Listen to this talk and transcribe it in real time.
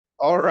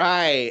All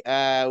right.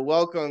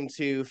 Welcome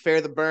to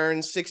Fehr the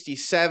Burn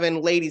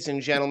 67. Ladies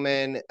and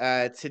gentlemen,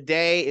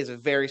 today is a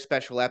very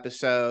special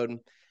episode.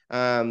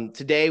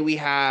 Today we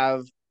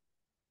have,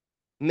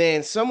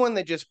 man, someone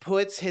that just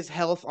puts his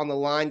health on the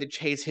line to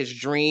chase his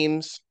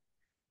dreams.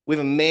 We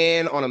have a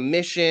man on a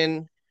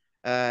mission,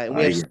 and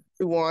we have I someone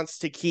who wants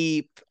to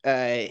keep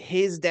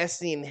his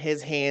destiny in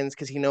his hands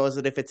because he knows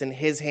that if it's in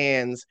his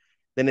hands,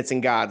 then it's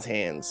in God's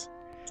hands.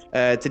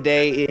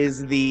 Today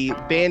is the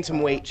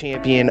bantamweight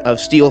champion of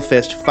Steel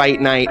Fist Fight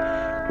Night.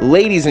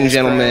 Ladies and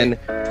gentlemen,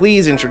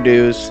 please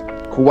introduce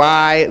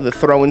Kauai the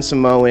Throwing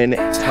Samoan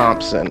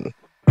Thompson.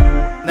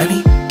 Let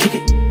me kick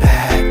it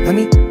back. Let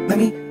me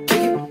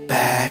kick it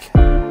back.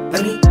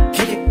 Let me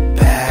kick it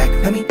back.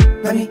 Let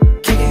me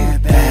kick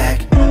it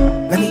back.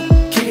 Let me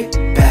kick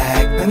it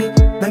back.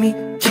 Let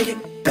me kick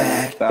it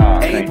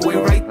back. Hey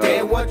boy, right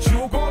there, what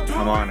you gonna do?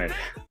 I'm honored.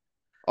 I'm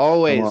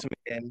Always,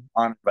 man.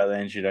 honored by the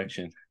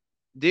introduction.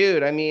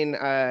 Dude, I mean,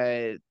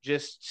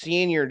 just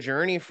seeing your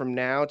journey from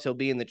now till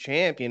being the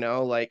champ,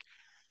 like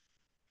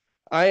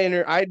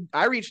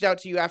I reached out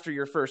to you after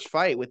your first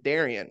fight with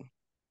Darian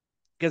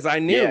because I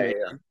knew, Yeah, man.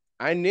 yeah.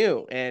 I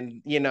knew.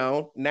 And,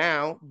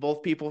 now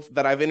both people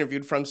that I've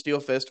interviewed from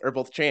Steel Fist are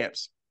both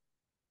champs.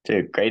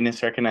 Dude,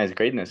 greatness recognizes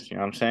greatness. You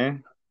know what I'm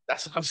saying?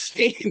 That's what I'm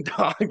saying,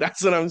 dog.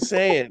 That's what I'm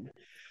saying.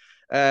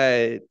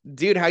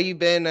 Dude, how you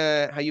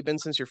been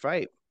since your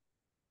fight?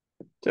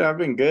 Dude, I've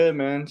been good,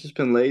 man. Just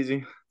been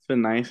lazy. It's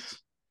been nice.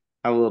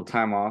 Have a little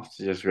time off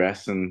to just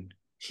rest and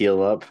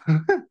heal up. You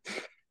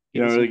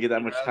Getting don't some really get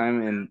that much rub?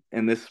 time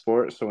in this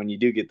sport, so when you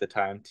do get the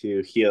time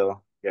to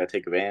heal, you gotta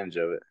take advantage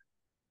of it.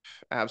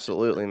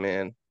 Absolutely,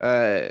 man.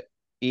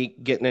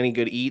 Getting any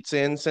good eats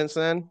in since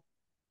then?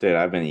 Dude,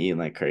 I've been eating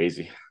like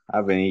crazy.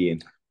 I've been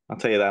eating. I'll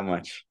tell you that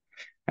much.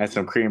 I had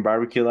some Korean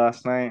barbecue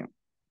last night.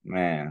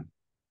 Man,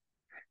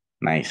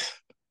 nice.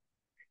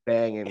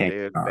 Banging, Can't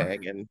dude, go wrong.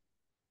 banging.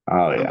 Oh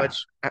How yeah.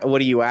 much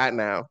what are you at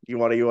now? You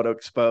want to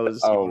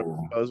expose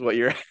Oh, what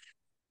you're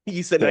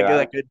you said dude, I get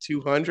like a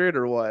 200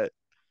 or what?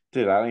 I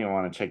don't even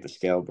want to check the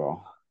scale,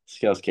 bro.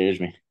 Scale scares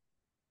me.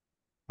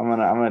 I'm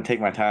gonna take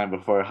my time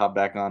before I hop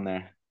back on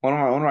there. One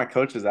of my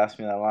coaches asked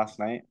me that last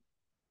night.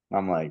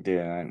 I'm like,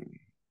 dude,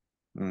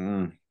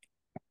 mm-mm.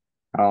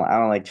 I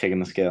don't like checking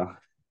the scale.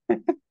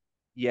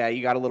 Yeah,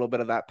 you got a little bit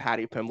of that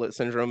Patty Pimblett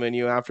syndrome in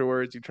you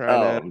afterwards. You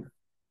trying to Oh,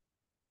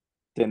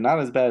 dude, not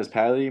as bad as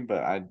Paddy,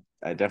 but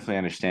I definitely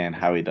understand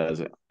how he does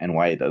it and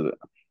why he does it.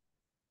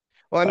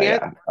 Well, I But mean,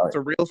 yeah, it's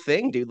a real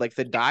thing, dude. Like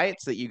the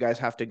diets that you guys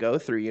have to go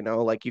through,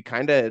 like you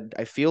kind of,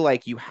 I feel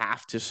like you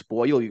have to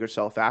spoil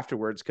yourself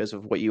afterwards because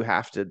of what you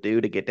have to do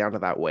to get down to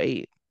that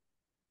weight.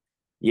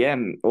 yeah,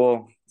 and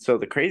well, so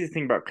the crazy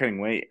thing about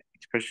cutting weight,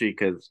 especially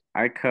because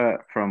I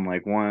cut from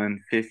like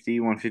 150,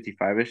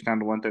 155-ish down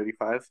to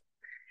 135.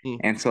 Mm,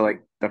 And so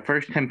like the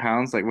first 10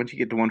 pounds, like once you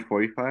get to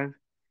 145,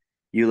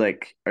 you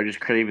like are just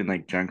craving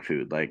like junk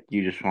food. Like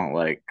you just want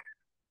like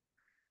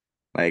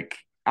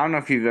I don't know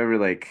if you've ever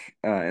like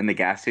in the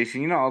gas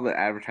station, you know all the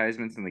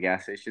advertisements in the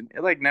gas station,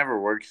 it like never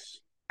works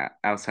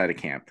outside of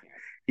camp.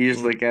 You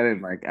just mm. look at it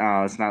and like,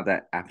 oh, it's not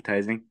that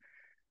appetizing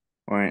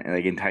or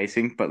like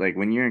enticing. But like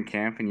when you're in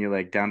camp and you're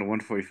like down to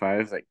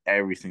 145, like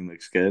everything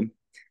looks good.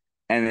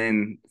 And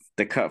then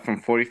the cut from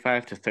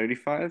 45 to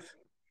 35,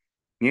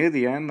 near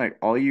the end, like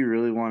all you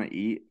really want to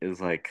eat is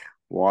like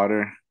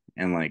water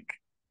and like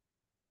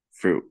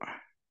fruit.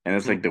 And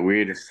it's like Mm. the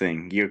weirdest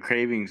thing. Your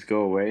cravings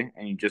go away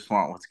and you just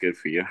want what's good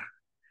for you.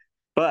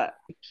 But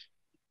you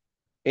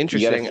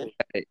Interesting.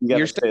 gotta you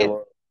You're gotta stay saying,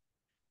 loyal.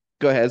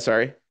 go ahead,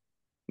 sorry.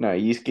 No,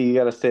 you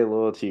gotta stay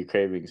loyal to your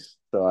cravings.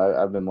 So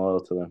I've been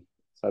loyal to them.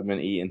 So I've been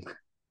eating.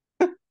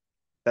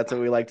 That's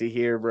what we like to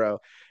hear, bro.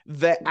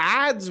 The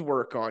ads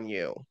work on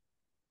you.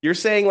 You're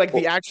saying like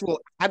the Well, actual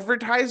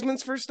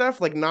advertisements for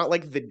stuff, like not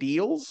like the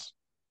deals?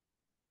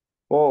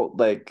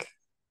 like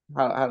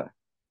how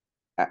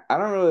I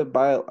don't really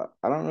buy.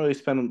 I don't really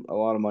spend a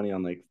lot of money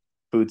on like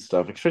food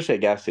stuff, especially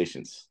at gas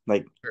stations.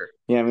 Like, Sure.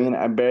 yeah, I mean,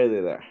 I'm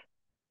barely there.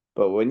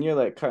 But when you're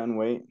like cutting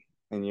weight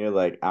and you're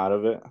like out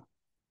of it,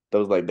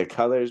 those like the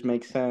colors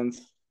make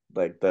sense,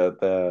 like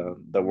the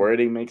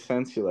wording makes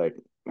sense. You're like,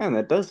 man,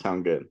 that does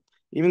sound good.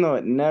 Even though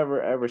it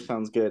never ever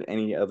sounds good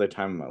any other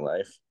time in my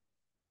life.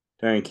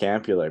 During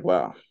camp, you're like,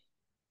 wow,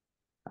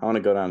 I want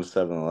to go down to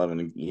 7-Eleven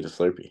and eat a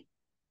Slurpee.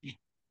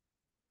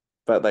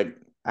 But like,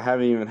 I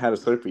haven't even had a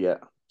Slurpee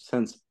yet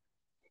since.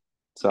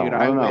 So Dude,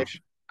 I don't know.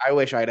 I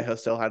wish Idaho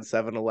still had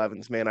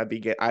 7-Elevens, man. I'd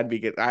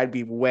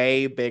be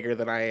way bigger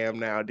than I am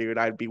now, dude.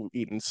 I'd be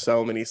eating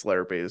so many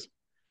Slurpees.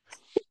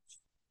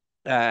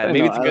 I didn't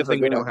Maybe know it's a good Idaho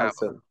thing we didn't don't have have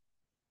them. seven.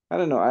 I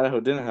didn't know Idaho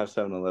didn't have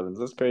 7-Elevens.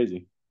 That's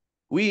crazy.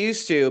 We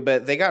used to,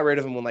 but they got rid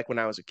of them when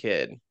I was a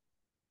kid.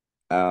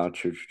 Oh,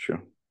 true, true,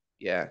 true.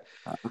 Yeah.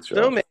 That's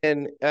So, rough.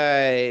 man,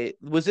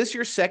 was this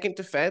your second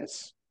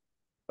defense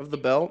of the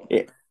belt?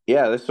 Yeah,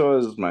 yeah. This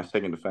was my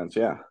second defense.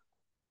 Yeah.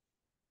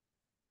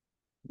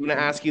 I'm gonna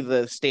ask you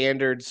the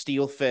standard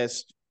steel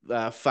fist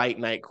fight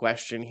night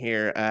question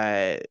here.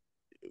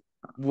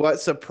 What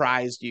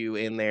surprised you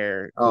in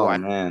there, Oh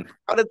Kawhi? man.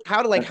 How did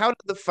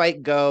the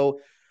fight go?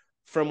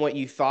 from what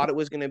you thought it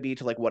was going to be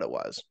to like what it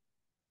was?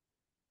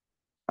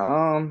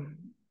 Um,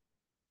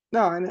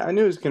 no, I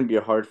knew it was gonna be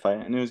a hard fight.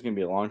 I knew it was gonna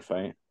be a long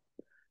fight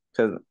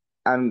because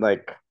I'm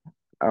like,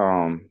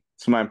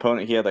 so my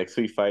opponent, he had like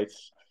 3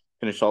 fights,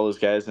 finished all those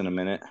guys in a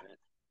minute.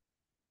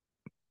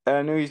 And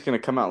I knew he's gonna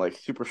come out like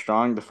super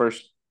strong the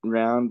first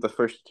round, the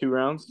first 2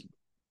 rounds,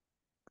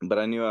 but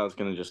I knew I was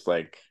gonna just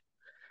like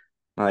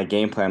my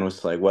game plan was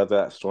to like weather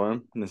that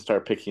storm and then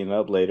start picking it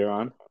up later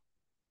on.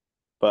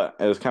 But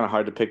it was kind of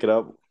hard to pick it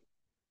up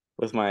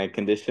with my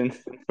condition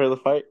for the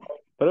fight.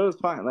 But it was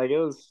fine. Like it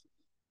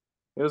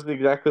was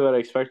exactly what I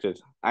expected.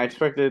 I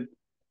expected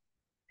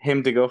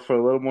him to go for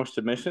a little more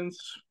submissions,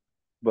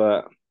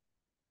 but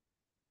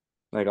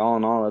like all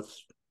in all,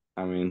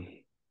 I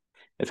mean,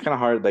 it's kind of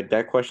hard. Like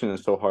that question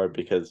is so hard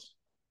because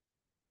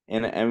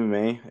in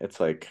MMA, it's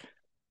like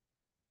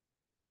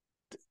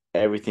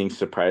everything's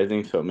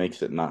surprising, so it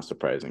makes it not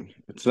surprising.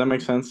 Does that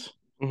make sense?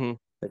 Hmm.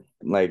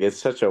 Like it's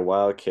such a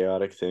wild,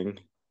 chaotic thing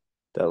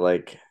that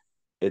like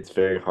it's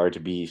very hard to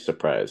be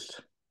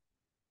surprised.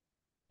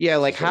 Yeah, It's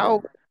like just like,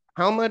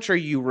 how much are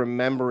you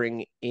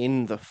remembering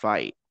in the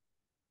fight?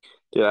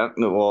 yeah,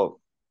 no,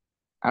 well,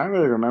 I don't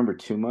really remember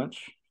too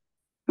much,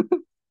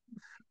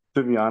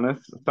 to be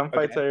honest. Some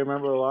fights Okay. I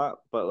remember a lot,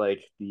 but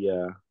like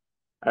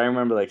I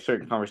remember like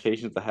certain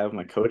conversations I have with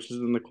my coaches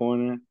in the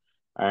corner.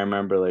 I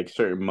remember like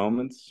certain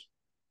moments,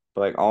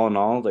 but like all in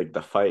all, like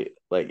the fight,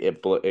 like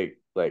it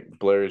like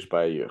blurs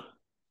by you,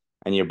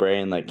 and your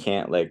brain like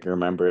can't like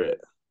remember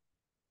it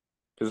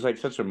because it's like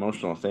such an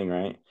emotional thing,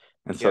 right?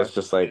 And so Yeah. it's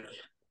just like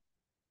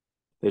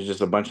there's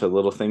just a bunch of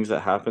little things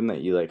that happen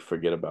that you like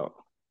forget about.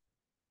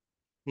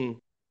 Hmm.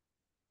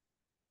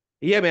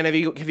 Yeah, man. Have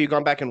you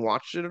gone back and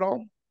watched it at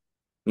all?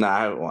 Nah,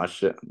 I haven't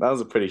watched it. That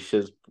was a pretty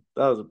shiz.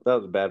 That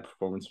was a bad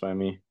performance by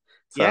me.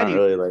 So Yeah,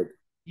 dude.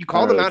 You I don't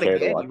called them really out care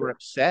to again. watch You were it.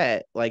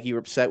 upset. Like you were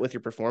upset with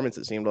your performance,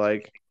 it seemed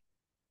like.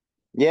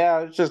 Yeah,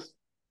 it was just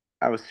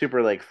I was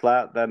super like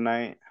flat that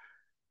night.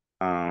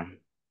 Um,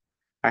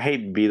 I hate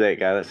to be that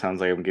guy that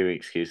sounds like I'm giving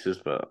excuses,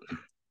 but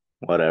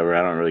whatever.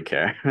 I don't really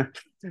care.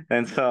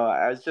 And so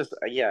I was just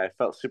yeah, I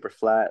felt super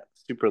flat,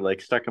 super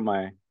like stuck in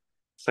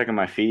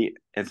my feet,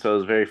 and so it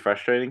was very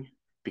frustrating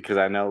because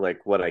I know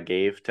like what I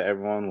gave to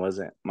everyone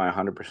wasn't my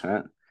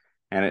 100%,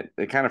 and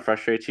it kind of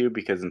frustrates you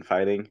because in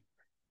fighting,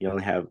 you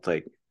only have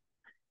like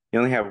you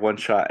only have one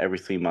shot every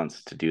 3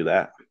 months to do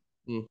that.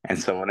 Hmm. And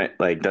so when it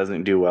like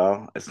doesn't do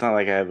well, it's not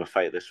like I have a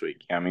fight this week.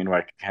 You know what I mean, where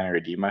I can kind of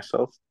redeem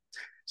myself.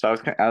 So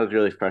I was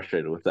really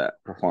frustrated with that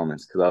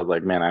performance because I was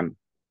like, man, I'm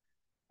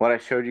what I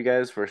showed you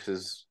guys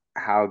versus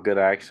how good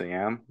I actually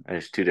am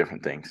is two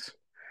different things.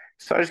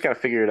 So I just got to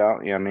figure it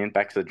out. You know what I mean?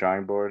 Back to the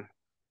drawing board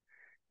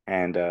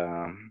and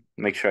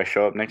make sure I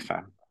show up next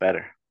time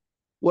better.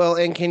 Well,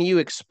 and can you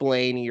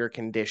explain your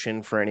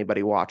condition for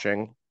anybody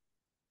watching,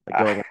 like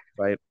Uh, going into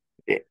the fight?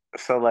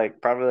 so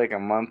like probably like a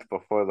month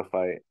before the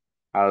fight,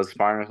 I was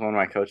sparring with one of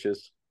my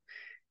coaches,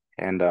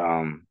 and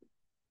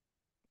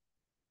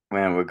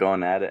man, we're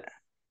going at it,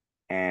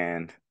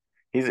 and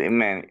he's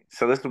man.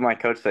 So this is my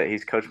coach that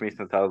he's coached me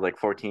since I was like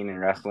 14 in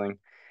wrestling,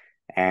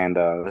 and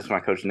this is my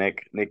coach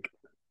Nick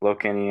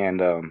Lokenny,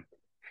 and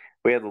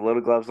we had the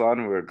little gloves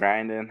on. We were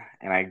grinding,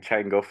 and I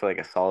tried and go for like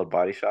a solid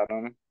body shot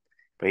on him,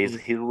 but Hmm.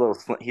 he's a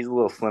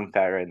little slim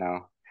fat right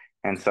now,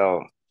 and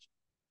so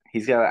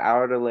he's got an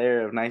outer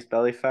layer of nice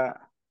belly fat,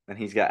 and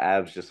he's got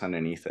abs just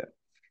underneath it.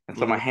 And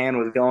so my Hmm. hand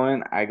was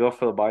going. I go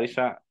for the body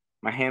shot.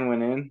 My hand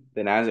went in.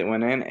 Then as it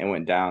went in, it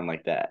went down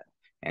like that,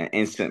 and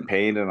instant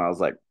pain. And I was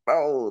like,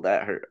 "Oh,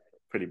 that hurt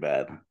pretty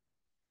bad."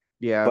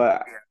 Yeah.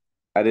 But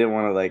I didn't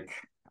want to like.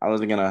 I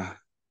wasn't gonna.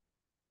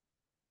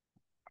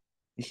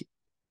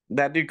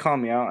 That dude called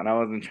me out, and I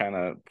wasn't trying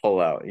to pull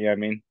out. You know what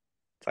I mean?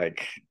 It's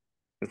like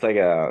it's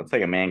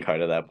like a man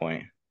card at that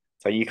point.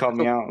 It's like you called That's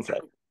a me out. It's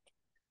like,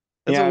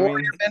 that's a yeah, I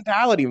warrior mean,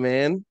 mentality,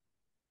 man.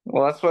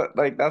 well, that's what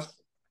like that's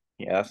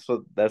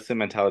the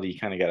mentality you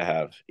kind of gotta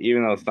have.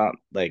 Even though it's not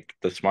like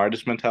the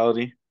smartest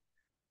mentality,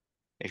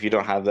 if you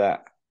don't have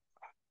that,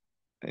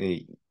 eh,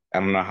 I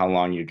don't know how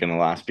long you're gonna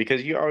last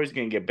because you're always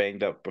gonna get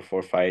banged up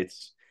before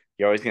fights.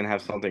 You're always gonna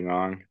have something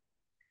wrong,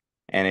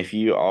 and if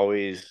you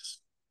always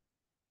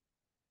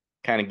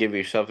kind of give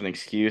yourself an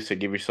excuse or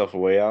give yourself a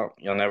way out,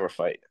 you'll never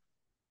fight.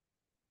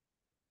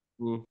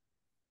 Hmm.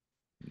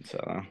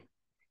 So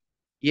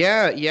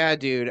Yeah, yeah,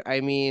 dude. I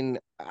mean,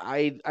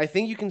 I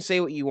think you can say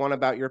what you want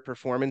about your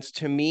performance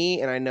to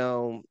me, and I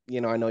know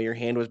your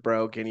hand was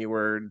broke and you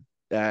were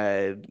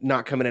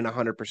not coming in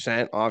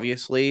 100%,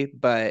 obviously,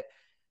 but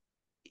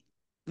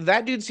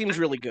that dude seems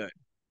really good.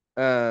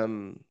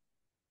 Um,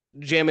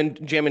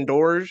 Jamin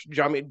Doors,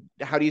 Jamie,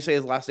 how do you say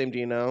his last name? Do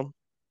you know?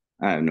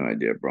 I have no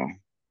idea, bro.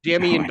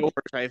 Jamie No Indoors, idea.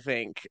 I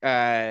think.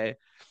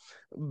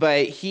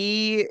 But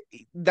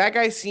that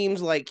guy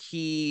seems like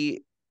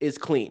he is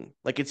clean.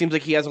 Like it seems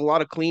like he has a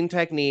lot of clean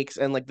techniques,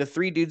 and like the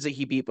three dudes that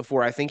he beat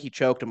before, I think he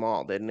choked them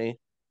all, didn't he?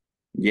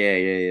 Yeah,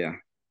 yeah, yeah.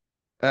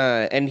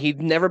 And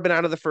he'd never been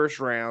out of the first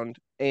round,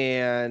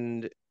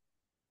 and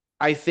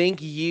I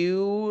think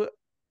you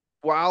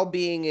while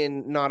being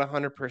in not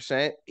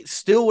 100%, it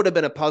still would have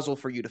been a puzzle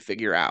for you to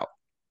figure out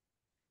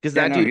because Yeah,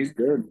 that no, dude, he's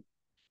good.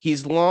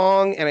 he's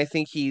long, and I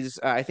think he's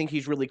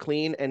really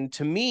clean. And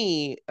to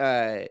me,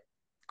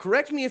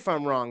 correct me if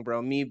I'm wrong,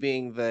 bro. Me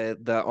being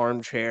the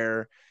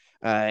armchair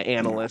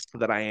analyst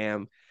that I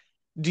am,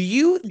 do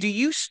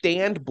you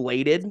stand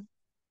bladed?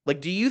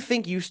 Like, do you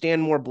think you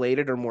stand more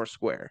bladed or more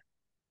square?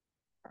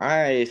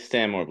 I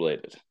stand more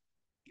bladed.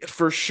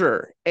 For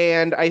sure.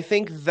 And I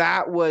think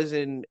that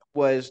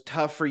was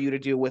tough for you to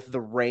do with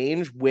the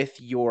range with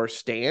your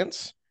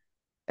stance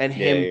and Yeah,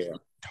 him yeah, yeah.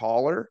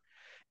 taller.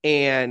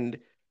 And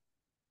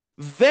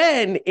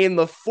then in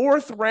the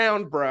fourth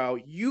round, bro,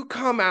 you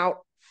come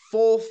out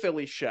full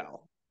Philly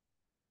shell.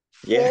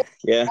 Yeah, Full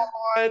yeah.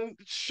 on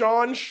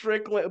Sean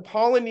Strickland,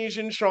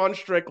 Polynesian Sean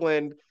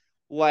Strickland,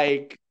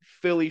 like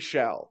Philly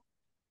shell.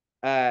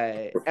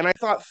 And I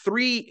thought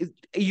three,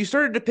 you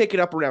started to pick it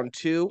up around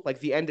two, like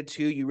the end of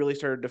two, you really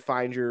started to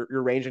find your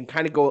range and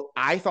kind of go,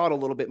 I thought a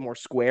little bit more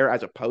square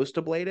as opposed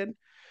to bladed.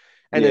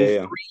 And Yeah, then yeah.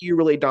 three, you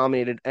really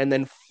dominated. And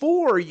then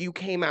four, you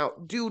came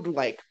out, dude,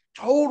 like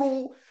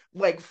total,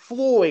 like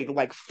Floyd,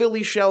 like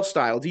Philly shell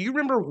style. Do you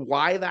remember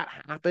why that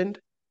happened?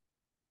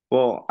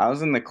 Well, I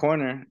was in the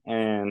corner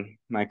and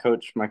my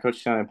coach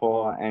Johnny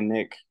Paul and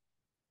Nick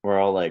were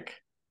all like,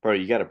 bro,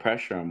 you gotta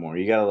pressure him more.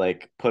 You gotta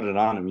like put it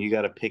on him. You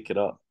gotta pick it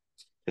up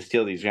to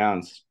steal these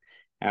rounds.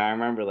 And I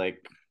remember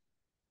like,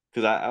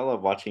 because I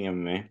love watching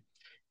MMA.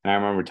 And I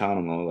remember telling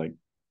him, I was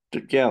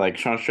like, yeah, like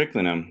Sean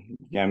Strickland him.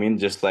 Yeah, I mean,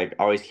 just like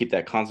always keep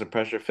that constant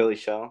pressure, Philly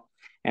shell.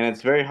 And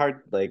it's very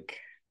hard, like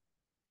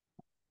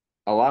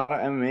a lot of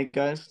MMA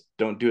guys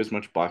don't do as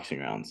much boxing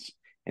rounds.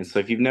 And so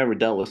if you've never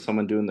dealt with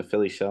someone doing the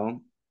Philly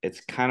shell,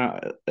 it's kind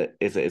of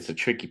it's a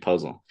tricky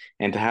puzzle.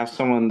 And to have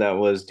someone that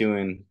was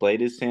doing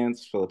bladed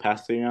stance for the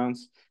past 3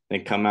 rounds,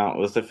 then come out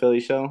with the Philly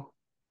shell,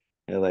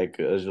 it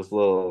was just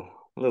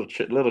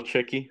a little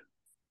tricky.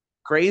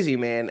 Crazy,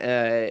 man.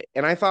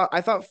 And I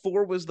thought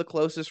four was the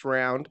closest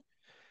round.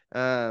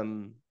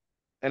 Um,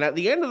 and at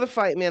the end of the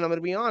fight, man, I'm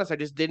gonna be honest, I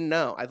just didn't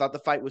know. I thought the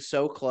fight was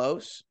so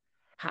close.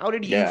 How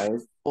did you Yeah,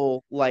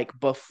 feel like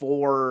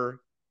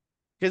before?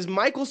 Because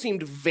Michael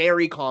seemed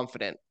very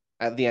confident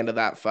at the end of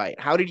that fight.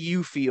 How did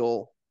you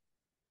feel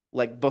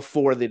like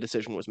before the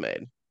decision was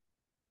made?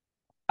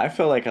 I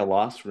felt like I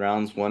lost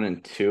rounds 1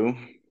 and 2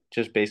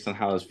 just based on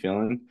how I was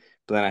feeling,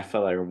 but then I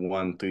felt like I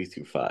won 3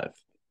 through 5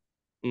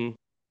 Mm,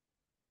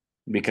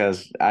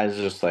 because I was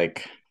just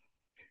like.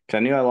 Cause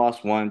I knew I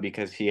lost one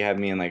because he had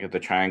me in like at the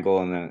triangle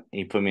and then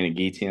he put me in a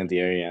guillotine at the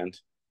very end.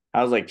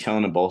 I was like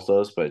chilling in both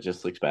those, but it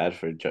just looks bad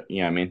for you know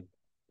what I mean.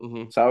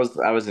 hmm So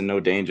I was in no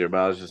danger, but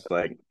I was just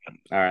like,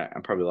 all right, I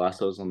probably lost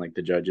those on like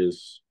the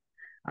judges'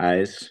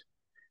 eyes.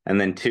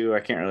 And then two,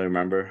 I can't really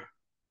remember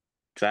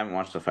because I haven't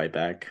watched the fight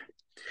back.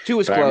 Two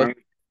was But I close. remember,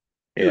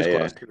 Two yeah, was yeah,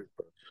 close. two.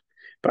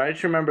 But I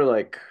just remember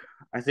like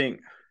I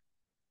think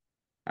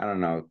I don't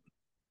know.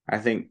 I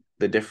think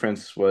the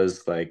difference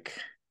was like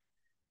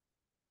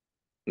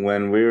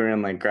when we were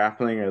in like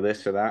grappling or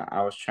this or that,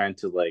 I was trying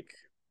to like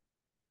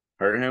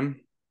hurt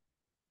him.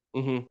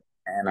 hmm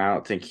And I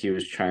don't think he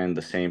was trying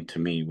the same to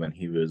me when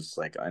he was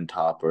like on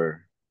top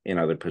or in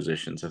other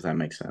positions, if that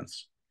makes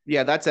sense.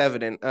 Yeah, that's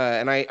evident.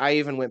 And I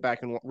even went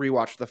back and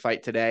rewatched the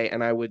fight today,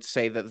 and I would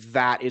say that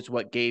that is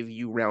what gave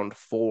you round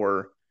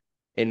four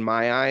in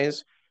my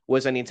eyes.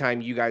 Was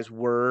anytime you guys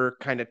were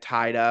kind of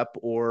tied up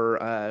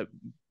or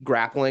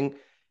grappling,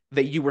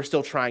 that you were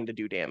still trying to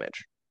do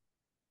damage.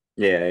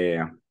 Yeah, yeah,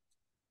 yeah.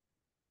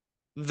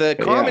 The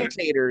But yeah,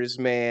 commentators,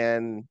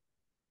 man,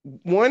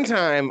 one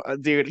time,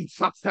 dude,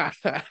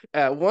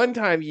 one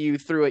time you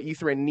threw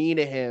a knee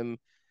to him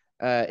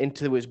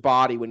into his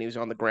body when he was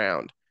on the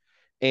ground.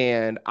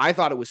 And I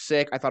thought it was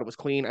sick. I thought it was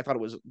clean. I thought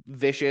it was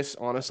vicious,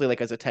 honestly,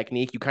 like as a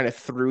technique. You kind of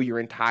threw your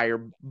entire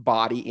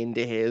body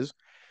into his.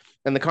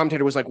 And the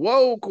commentator was like,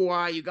 "Whoa,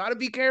 Kauai, you got to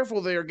be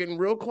careful there, getting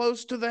real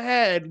close to the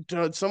head,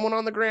 to someone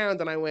on the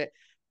ground." And I went,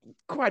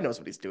 Kauai knows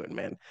what he's doing,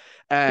 man.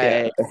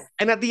 yeah. Uh,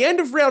 and at the end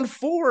of round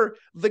four,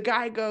 the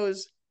guy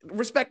goes,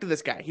 respect to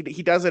this guy.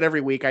 He does it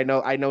every week. I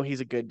know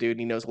he's a good dude and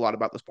he knows a lot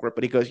about the sport,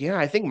 but he goes, yeah,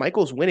 I think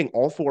Michael's winning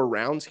all four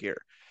rounds here.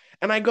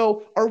 And I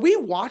go, are we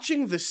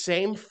watching the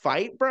same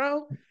fight,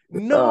 bro?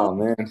 No Oh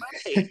man.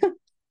 way.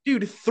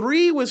 Dude,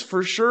 three was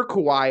for sure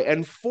Kauai,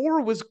 and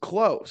four was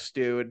close,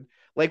 dude.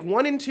 Like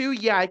one and two,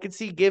 yeah, I could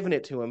see giving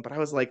it to him, but I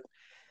was like,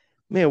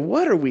 man,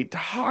 what are we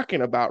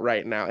talking about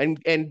right now?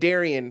 And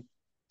Darian,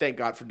 thank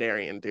God for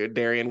Darian, dude.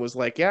 Darian was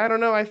like, yeah, I don't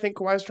know. I think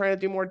Kawhi's trying to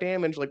do more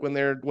damage, like when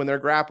they're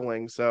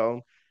grappling.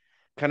 So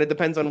kind of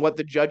depends on what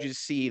the judges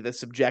see, the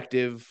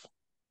subjective.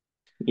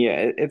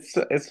 Yeah, it's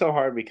so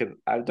hard because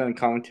I've done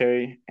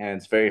commentary and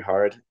it's very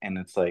hard and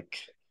it's like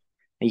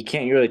you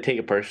can't really take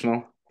it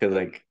personal because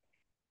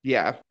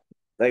Yeah,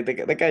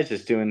 the guy's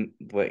just doing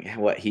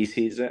what he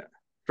sees it.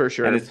 for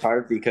And sure. it's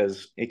hard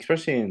because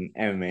especially in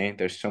MMA,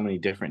 there's so many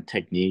different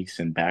techniques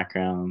and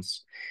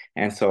backgrounds.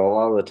 And so a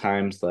lot of the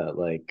times that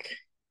like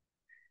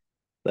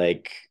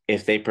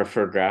if they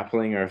prefer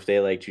grappling or if they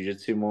like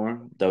jujitsu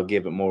more, they'll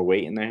give it more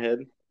weight in their head.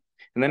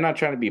 And they're not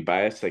trying to be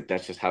biased, like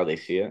that's just how they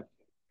see it.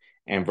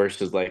 and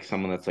versus like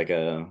someone that's like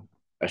a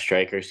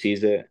striker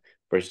sees it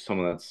versus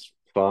someone that's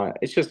fought.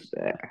 It's just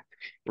can't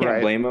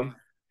Right. blame them.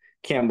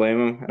 Can't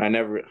blame them.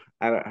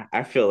 And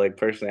I feel like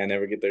personally I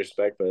never get the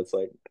respect, but it's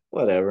like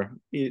whatever.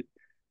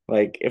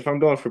 Like if I'm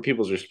going for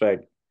people's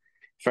respect,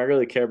 if I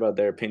really care about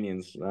their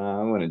opinions,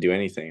 I'm gonna do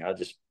anything. I'll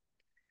just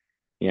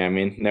I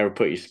mean, never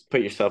put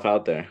yourself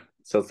out there.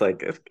 So it's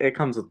like it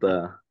comes with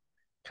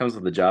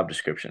the job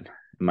description,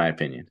 in my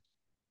opinion.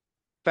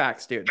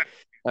 Facts, dude.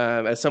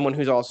 As someone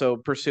who's also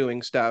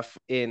pursuing stuff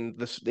in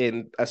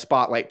in a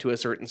spotlight to a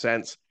certain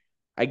sense,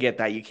 I get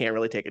that you can't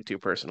really take it too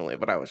personally.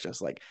 But I was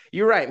just like,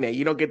 you're right, man.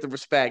 You don't get the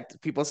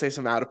respect. People say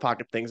some out of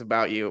pocket things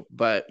about you,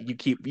 but you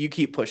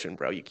keep pushing,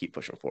 bro. You keep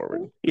pushing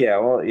forward. Yeah,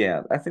 well,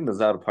 yeah, I think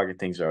those out of pocket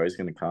things are always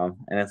gonna come,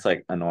 and it's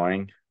like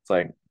annoying. It's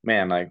like,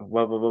 man, like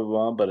blah blah blah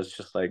blah, but it's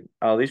just like,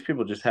 oh, these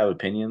people just have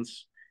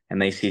opinions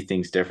and they see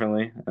things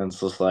differently, and it's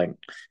just like,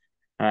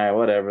 all right,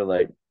 whatever.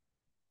 Like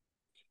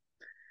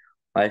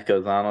life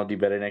goes on. I'll do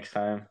better next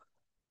time.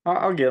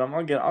 I'll get them.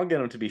 I'll get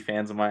them to be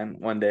fans of mine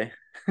one day.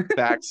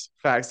 Facts,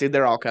 facts, dude.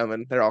 They're all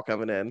coming. They're all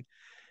coming in.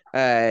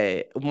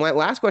 My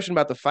last question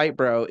about the fight,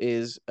 bro,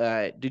 is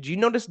did you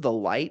notice the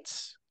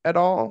lights at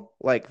all?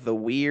 Like the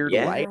weird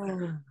light?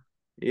 Yeah,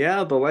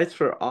 yeah. The lights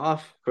were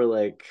off for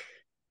like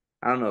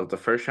I don't know the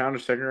first round or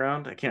second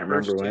round. I can't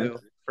remember First when. two.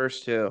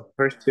 First two.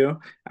 First two.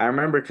 I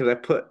remember because I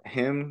put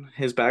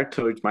his back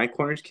towards my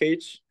corner's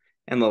cage,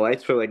 and the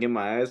lights were like in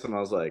my eyes, and I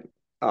was like,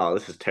 "Oh,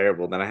 this is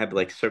terrible." Then I had to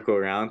like circle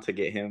around to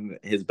get him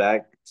his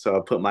back, so I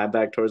put my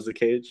back towards the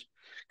cage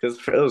because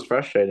it was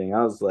frustrating.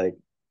 I was like,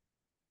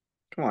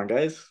 "Come on,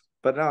 guys!"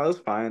 But no, it was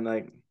fine.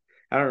 Like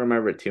I don't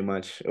remember it too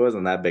much. It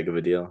wasn't that big of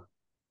a deal.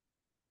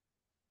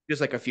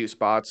 Just like a few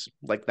spots.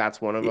 Like that's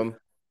one of Yeah, them.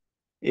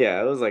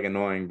 yeah, it was like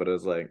annoying, but it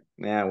was like,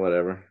 yeah,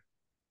 whatever.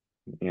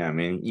 Yeah, I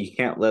mean, you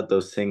can't let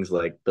those things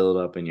like build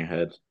up in your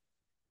head.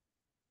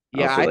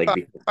 Yeah, Also, like,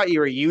 thought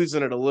you were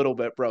using it a little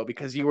bit, bro,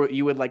 because you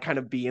would like kind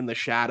of be in the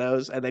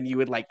shadows and then you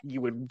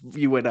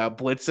would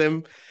blitz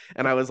him.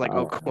 And I was like,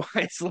 oh, uh,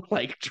 Kawhi's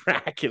like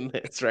tracking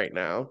this right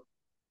now.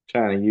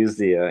 trying to use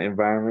the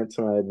environment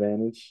to my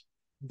advantage.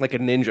 Like a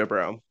ninja,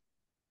 bro.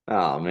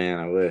 Oh man,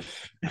 I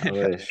wish. I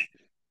wish.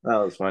 That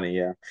was funny,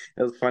 yeah.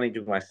 It was funny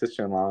because my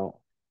sister-in-law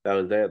that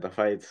was there at the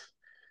fights,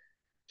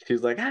 she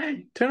was like,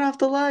 "Hey, turn off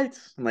the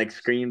lights!" and like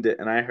screamed it,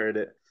 and I heard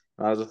it.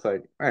 And I was just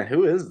like, "Man,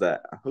 who is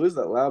that? Who is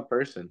that loud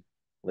person?"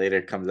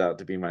 Later comes out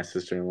to be my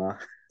sister-in-law.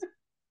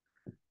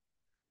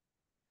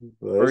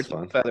 Well, it was Birds of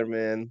fun. a feather,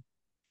 man.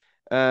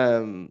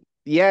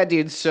 Yeah,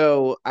 dude.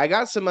 So I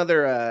got some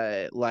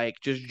other like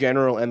just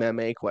general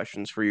MMA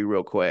questions for you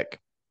real quick.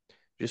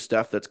 Just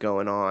stuff that's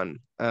going on.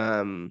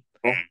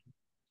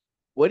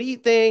 What do you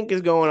think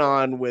is going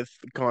on with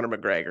Conor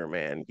McGregor,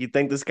 man? You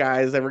think this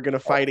guy is ever gonna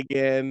fight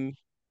again?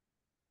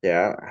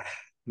 Yeah,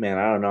 man,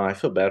 I don't know. I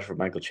feel bad for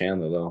Michael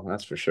Chandler though.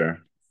 That's for sure.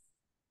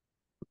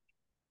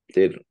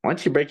 Dude,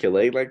 once you break your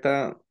leg like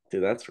that,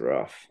 dude, that's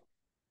rough.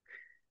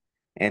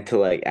 And to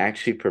like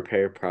actually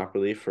prepare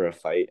properly for a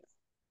fight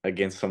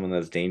against someone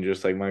that's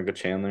dangerous like Michael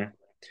Chandler,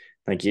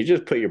 like you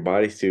just put your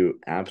body through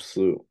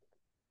absolute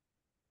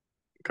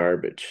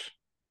garbage.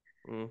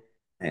 Mm.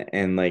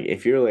 And like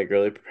if you're like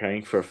really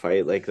preparing for a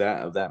fight like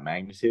that of that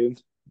magnitude,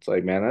 it's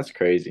like, man, that's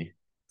crazy.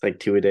 It's like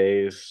 2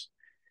 days,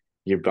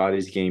 your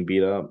body's getting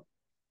beat up.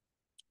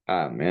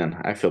 Ah, man,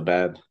 I feel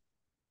bad.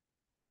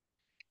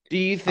 Do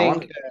you I think?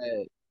 want,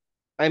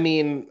 I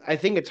mean, I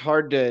think it's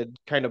hard to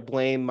kind of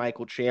blame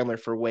Michael Chandler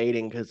for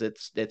waiting because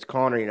it's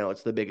Conor. You know,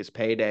 it's the biggest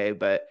payday.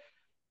 But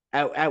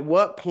at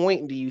what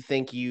point do you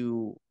think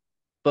you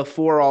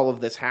before all of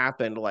this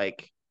happened,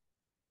 like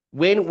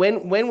when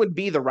would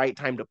be the right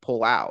time to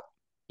pull out?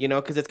 You know,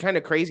 because it's kind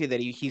of crazy that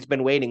he's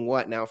been waiting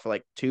what now for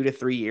like 2 to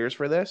 3 years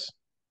for this.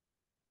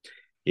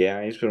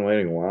 yeah, he's been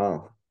waiting a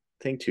while.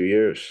 I think 2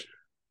 years.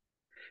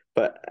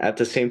 But at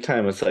the same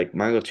time, it's like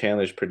Michael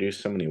Chandler's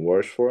produced so many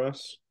wars for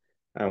us.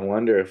 I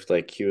wonder if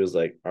like he was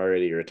like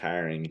already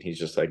retiring and he's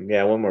just like,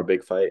 yeah, one more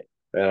big fight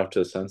right off to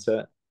the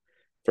sunset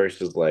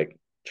versus like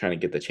trying to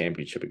get the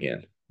championship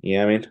again. You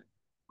know what I mean?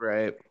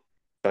 Right.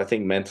 So I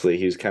think mentally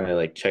he was kind of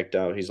like checked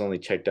out. He's only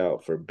checked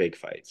out for big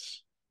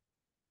fights.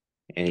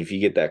 And if you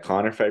get that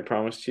Conor fight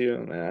promised to you,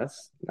 man,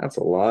 that's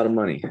a lot of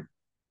money.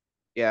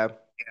 Yeah,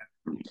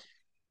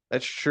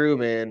 that's true,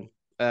 man.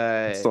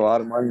 It's a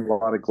lot of money, a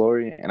lot of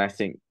glory. And I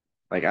think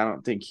like I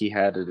don't think he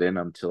had it in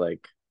him to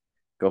like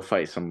go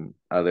fight some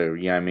other,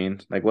 you know what I mean?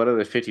 Like what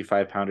other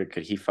 55-pounder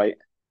could he fight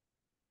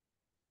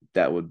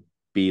that would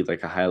be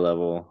like a high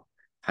level,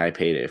 high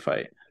payday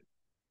fight?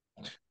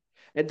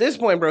 At this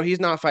point, bro, he's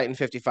not fighting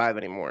 55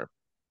 anymore.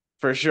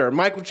 For sure.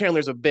 Michael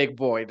Chandler's a big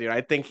boy, dude.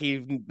 I think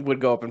he would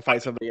go up and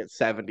fight somebody at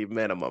 70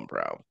 minimum,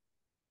 bro.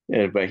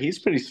 Yeah, but he's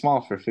pretty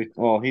small for 50.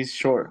 Well, he's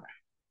short.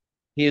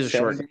 He is a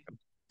short guy.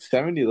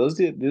 70, 70,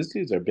 those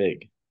dudes are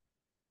big.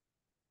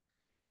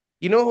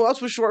 You know who else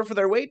was short for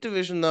their weight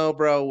division though,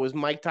 bro, was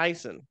Mike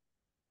Tyson.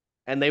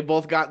 And they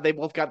both got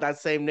that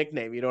same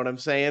nickname, you know what I'm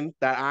saying?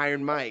 That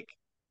Iron Mike.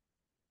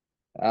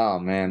 Oh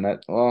man,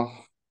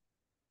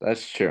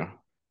 that's true.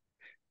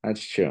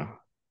 That's true.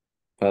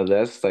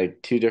 That's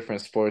like two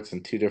different sports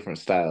and two different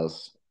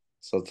styles.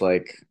 So it's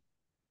like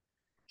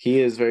he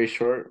is very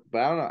short, but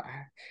I don't know.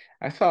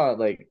 I saw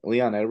like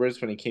Leon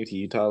Edwards when he came to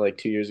Utah like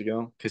 2 years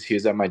ago because he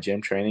was at my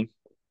gym training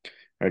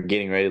or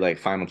getting ready like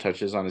final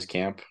touches on his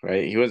camp,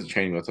 right? He wasn't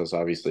training with us,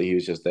 obviously. He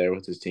was just there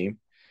with his team.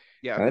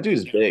 Yeah. And that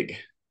dude's big.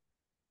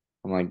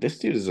 I'm like, this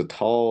dude is a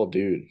tall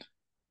dude.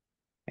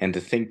 And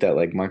to think that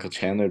like Michael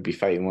Chandler would be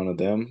fighting one of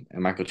them,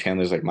 and Michael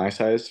Chandler's like my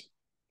size.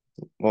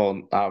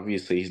 Well,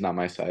 obviously he's not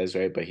my size,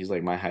 right? But he's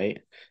like my height.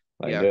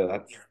 Like, Yeah.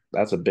 dude,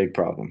 that's a big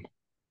problem.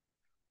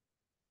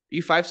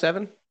 You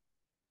 5'7"?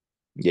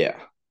 Yeah,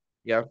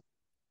 Yeah.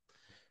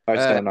 five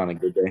Uh seven on a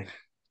good day.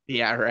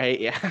 yeah, right.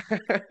 Yeah.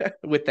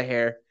 With the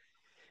hair.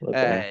 What the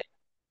Uh heck?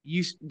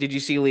 did you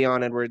see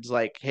Leon Edwards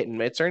like hitting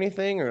mitts or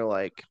anything or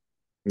like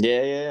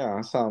Yeah.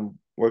 I saw him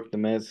work the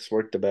mitts,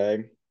 work the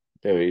bag.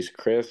 Dude, he's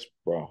crisp,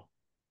 bro.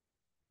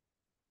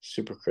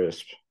 Super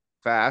crisp,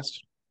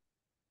 fast?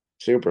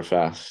 super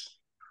fast.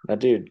 That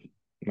dude,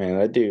 man,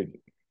 that dude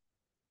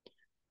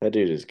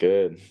is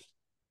good.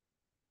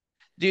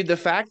 Dude, the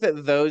fact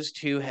that those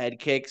two head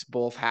kicks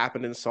both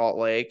happened in Salt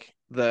Lake,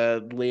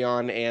 the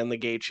Leon and the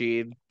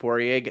Gaethje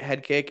Poirier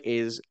head kick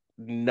is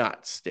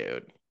nuts,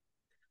 dude.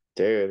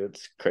 Dude,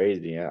 it's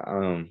crazy.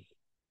 I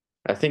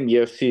think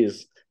UFC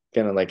is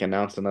gonna like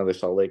announce another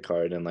Salt Lake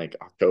card in like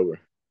October. I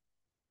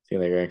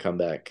think they're gonna come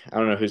back. I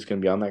don't know who's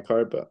gonna be on that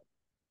card, but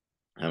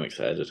I'm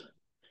excited.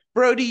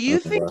 Bro, do I you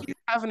don't know think why. you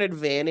have an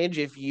advantage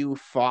if you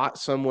fought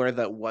somewhere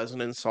that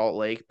wasn't in Salt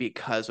Lake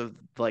because of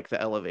like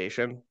the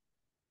elevation?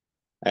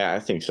 Yeah, I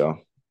think so,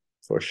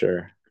 for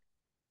sure.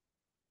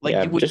 Like,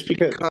 Yeah, would just you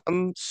because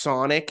become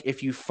Sonic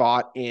if you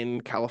fought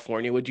in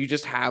California? Would you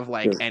just have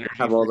like just energy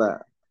have for? all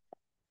that.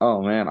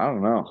 Oh man, I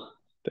don't know.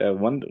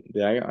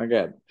 I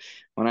got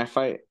when I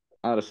fight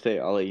out of state,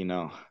 I'll let you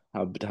know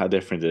how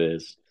different it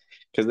is.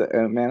 Because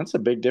man, it's a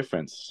big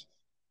difference.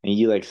 And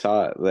you like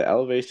saw it, the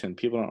elevation.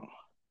 People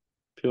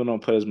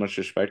don't put as much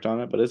respect on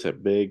it, but it's a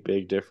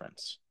big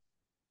difference.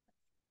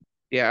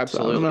 Yeah, So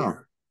I don't absolutely. know.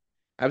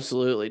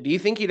 Absolutely. Do you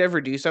think you'd ever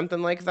do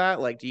something like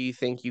that? Like, do you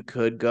think you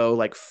could go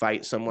like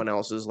fight someone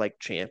else's like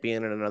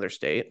champion in another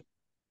state?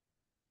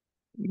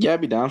 Yeah,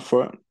 I'd be down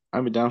for it.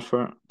 I'd be down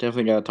for it.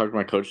 Definitely gotta talk to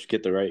my coach to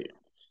get the right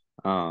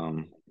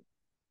um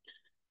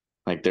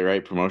like the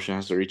right promotion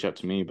has to reach out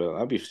to me, but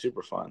that'd be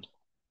super fun.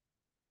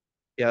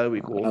 Yeah, that'd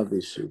be cool. That'd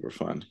be super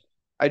fun.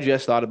 I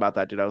just thought about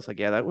that, dude. I was like,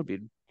 yeah,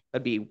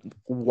 that'd be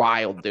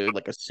wild, dude.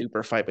 Like a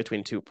super fight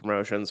between two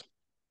promotions.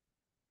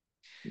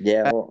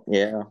 Yeah, well,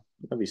 yeah,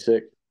 that'd be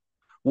sick.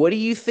 What do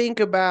you think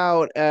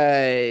about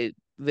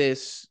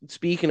this?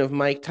 Speaking of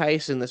Mike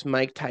Tyson, this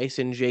Mike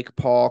Tyson Jake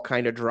Paul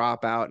kind of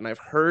dropout, and I've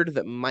heard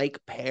that Mike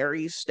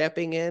Perry's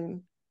stepping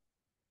in.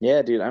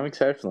 Yeah, dude, I'm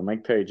excited for the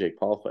Mike Perry Jake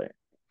Paul fight.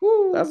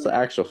 That's the Woo!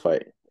 actual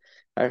fight.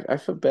 I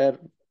feel bad.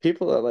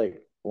 People that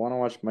like want to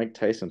watch Mike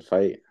Tyson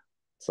fight.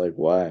 It's like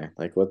why?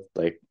 Like what?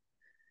 Like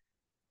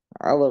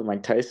I love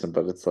Mike Tyson,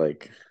 but it's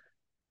like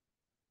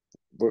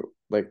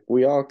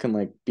we all can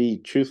like be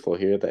truthful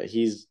here that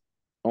he's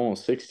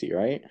almost 60,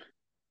 right?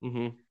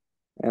 Hmm.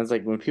 And it's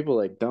like when people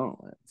like don't,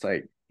 it's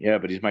like yeah,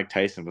 but he's Mike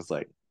Tyson. But it's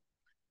like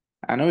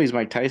I know he's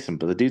Mike Tyson,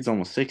 but the dude's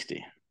almost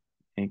 60.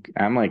 And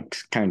I'm like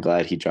kind of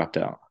glad he dropped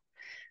out.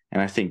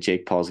 And I think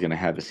Jake Paul's gonna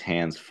have his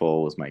hands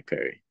full with Mike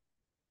Perry.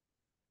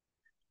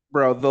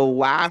 Bro, the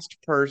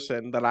last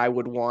person that I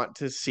would want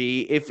to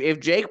see, if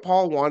Jake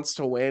Paul wants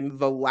to win,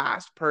 the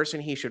last person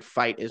he should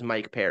fight is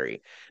Mike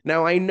Perry.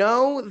 Now I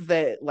know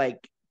that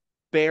like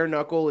bare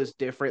knuckle is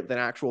different than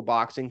actual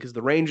boxing because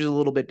the range is a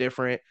little bit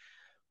different,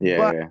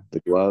 but Yeah.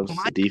 The gloves, the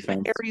Mike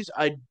defense. Perry's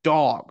a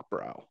dog,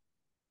 bro.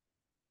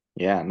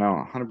 Yeah, no,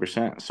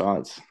 100%.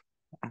 So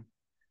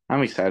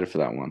I'm excited for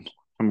that one.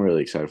 I'm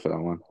really excited for that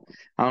one.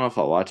 I don't know if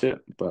I'll watch it,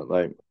 but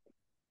like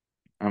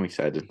I'm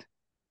excited.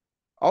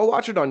 I'll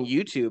watch it on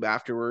YouTube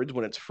afterwards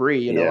when it's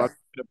free. I'm Yeah.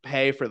 gonna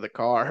pay for the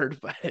card,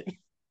 but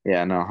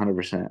Yeah, no,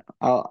 100%.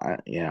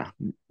 Yeah.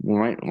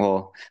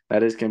 Well,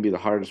 that is going to be the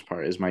hardest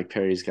part is Mike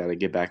Perry's got to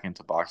get back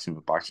into boxing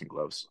with boxing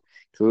gloves.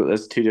 So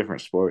that's two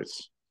different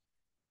sports.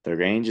 The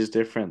range is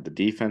different, the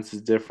defense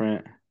is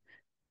different,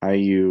 how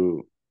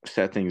you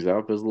set things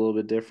up is a little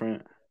bit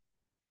different.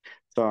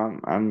 So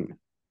I mean,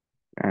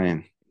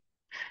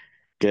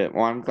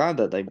 I'm glad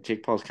that like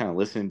Jake Paul's kind of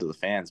listening to the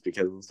fans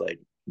because it's like,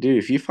 dude,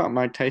 if you fought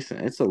Mike Tyson,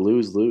 it's a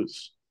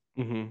lose-lose.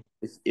 Mhm.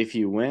 If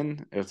you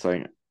win, it's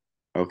like,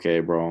 okay,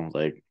 bro,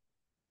 like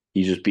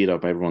you just beat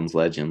up everyone's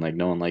legend. Like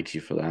no one likes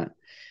you for that.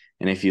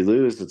 And if you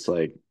lose, it's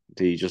like,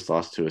 dude, you just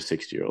lost to a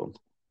 60-year-old.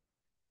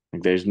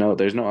 Like there's no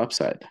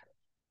upside.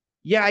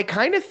 Yeah, I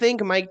kind of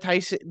think Mike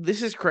Tyson.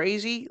 This is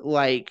crazy.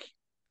 Like,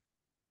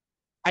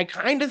 I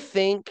kind of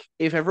think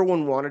if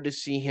everyone wanted to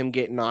see him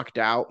get knocked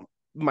out,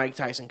 Mike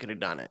Tyson could have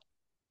done it.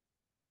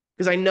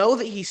 Because I know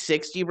that he's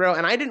 60, bro,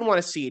 and I didn't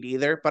want to see it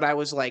either, but I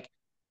was like,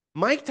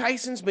 Mike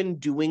Tyson's been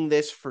doing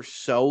this for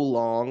so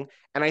long,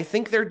 and I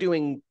think they're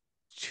doing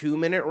 2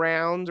 minute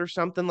rounds or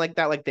something like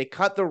that. Like they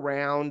cut the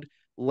round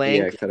Yeah,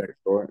 length, cut it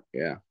short.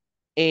 Yeah.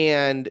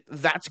 and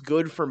that's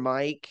good for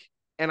Mike.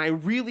 And I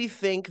really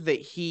think that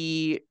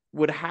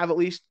would have at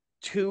least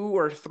 2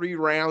 or 3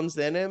 rounds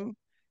in him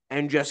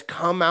and just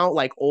come out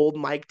like old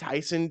Mike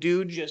Tyson,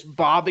 dude, just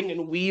bobbing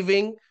and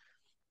weaving.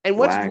 And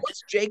what's Whack,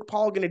 what's Jake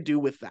Paul gonna do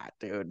with that,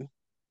 dude?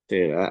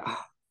 dude.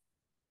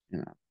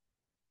 Yeah,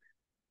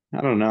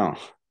 I don't know.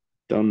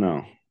 Don't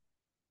know.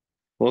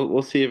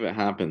 We'll see if it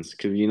happens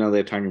because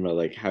they're talking about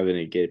like having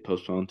it get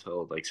postponed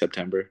till like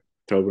September,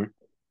 October.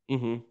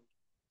 Mm-hmm.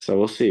 So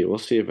we'll see. We'll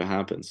see if it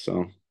happens.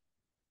 So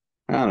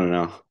I don't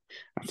know.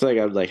 I feel like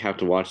I'd like have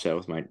to watch that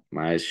with my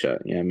eyes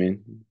shut. You know what I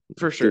mean?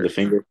 For Do the sure.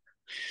 finger.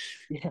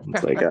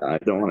 It's like I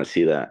don't want to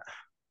see that.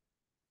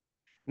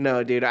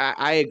 No, dude,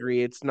 I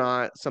agree. It's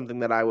not something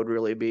that I would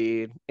really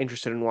be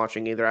interested in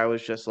watching either. I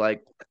was just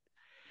like,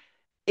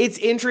 it's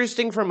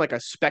interesting from like a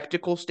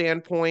spectacle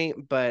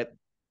standpoint, but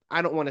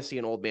I don't want to see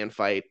an old man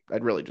fight. I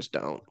really just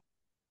don't.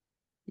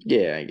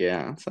 Yeah,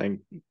 yeah. It's like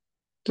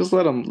just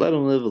let him live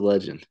a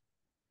legend.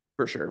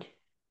 For sure.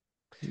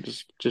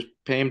 Just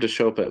pay him to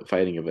show up at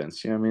fighting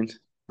events. You know what I mean?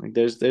 Like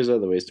there's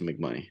other ways to make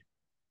money.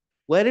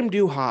 Let him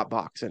do hot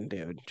boxing,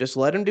 dude. Just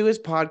let him do his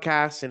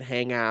podcast and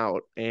hang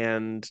out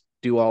and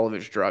do all of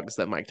his drugs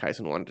that Mike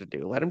Tyson wanted to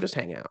do. Let him just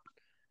hang out.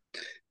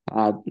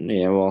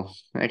 Yeah, well,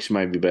 actually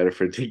might be better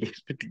for to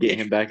get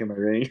him back in the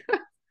ring.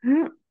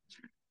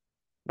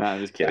 Nah, I'm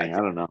just kidding. I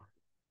don't know.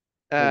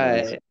 Who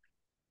knows? Uh,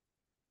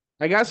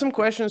 I got some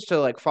questions to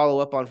like follow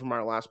up on from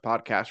our last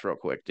podcast, real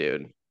quick,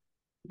 dude.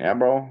 Yeah,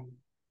 bro.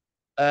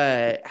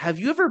 Have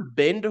you ever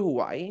been to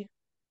Hawaii?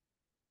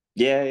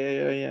 Yeah, yeah,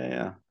 yeah, yeah,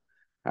 yeah.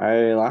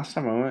 I last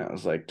time I went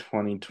was like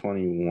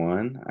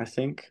 2021, I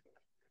think.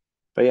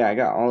 But yeah, I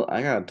got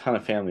a ton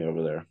of family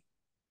over there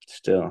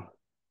still.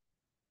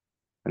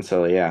 And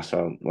so yeah,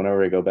 so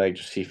whenever I go back,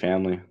 just see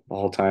family the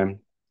whole time.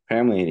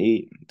 Family and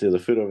eat. Dude, the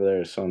food over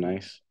there is so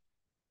nice.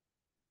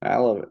 I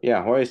love it.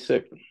 Yeah, Hawaii's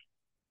sick.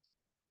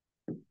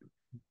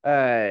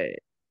 Uh,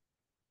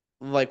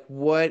 like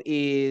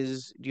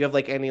do you have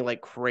like any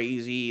like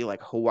crazy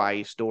like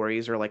Hawaii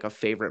stories or like a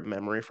favorite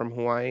memory from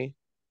Hawaii?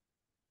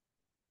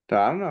 Dude,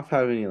 I don't know if I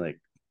have any like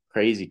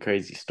crazy,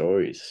 crazy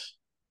stories.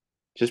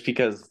 Just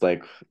because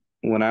like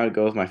when I would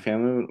go with my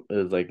family, it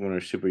was like when we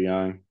were super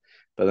young.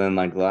 But then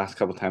like the last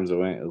couple times I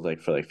went, it was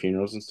like for like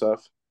funerals and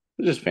stuff.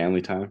 It was just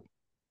family time.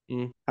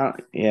 Mm.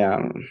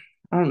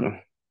 I don't know.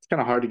 It's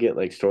kind of hard to get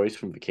like stories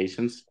from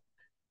vacations,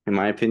 in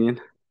my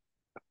opinion.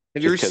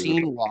 Have you Just ever because,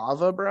 seen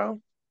lava, bro?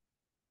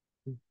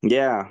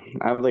 yeah,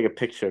 I have like a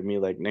picture of me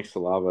like next to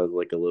lava as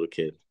like a little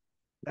kid,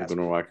 like That's when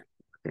we're cool. walking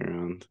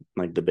around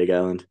like the Big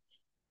Island.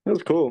 It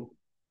was cool.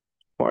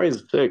 Hawaii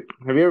is sick.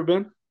 Have you ever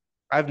been?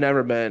 I've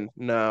never been.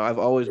 No, I've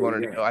always Yeah,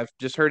 wanted to yeah. go. I've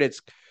heard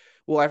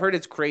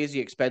it's crazy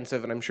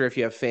expensive, and I'm sure if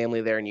you have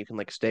family there and you can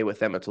like stay with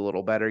them, it's a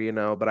little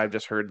better, But I've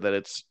just heard that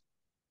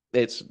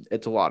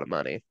it's a lot of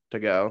money to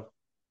go.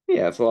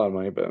 Yeah, it's a lot of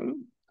money, but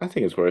I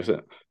think it's worth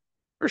it.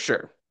 For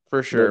sure.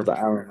 For Live sure. the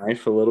island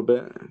life a little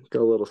bit,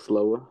 go a little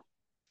slower.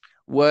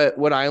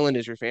 What island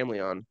is your family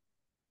on?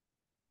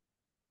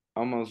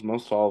 Almost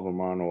most all of them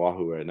are on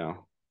Oahu right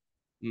now,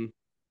 Mm,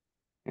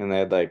 and they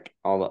had like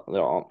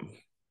they're all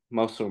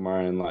most of them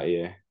are in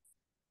Laie.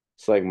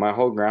 It's like my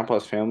whole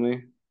grandpa's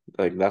family,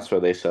 like that's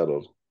where they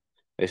settled.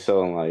 They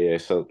settled in Laie.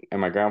 So,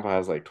 and my grandpa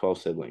has like 12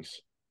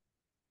 siblings.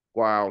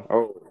 wow.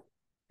 Oh,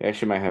 he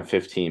actually might have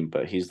 15,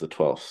 but he's the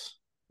 12th,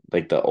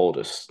 like the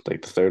oldest,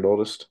 like the third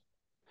oldest.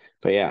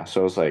 But yeah,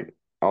 so it's like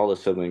all the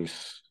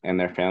siblings and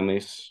their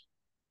families.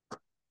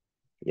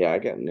 Yeah, I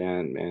get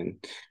man.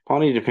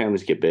 Polynesian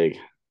families get big.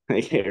 They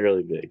get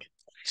really big.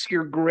 What's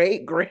your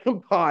great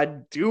grandpa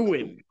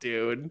doing,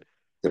 dude?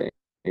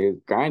 He's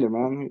grinding,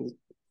 man.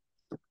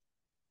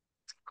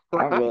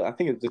 I don't Crying really. I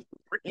think it was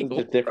real,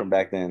 just bro. different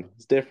back then.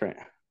 It's different.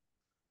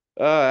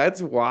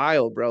 That's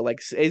wild, bro.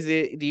 Like,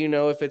 do you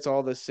know if it's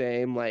all the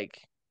same, like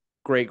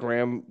great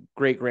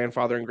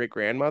grandfather and great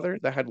grandmother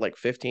that had like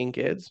 15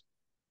 kids?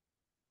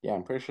 Yeah,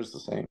 I'm pretty sure it's the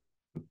same.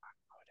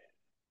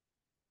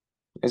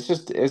 It's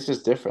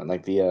just different.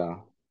 Like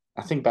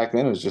I think back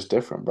then it was just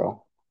different,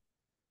 bro.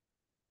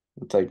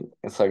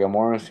 It's like a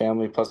Mormon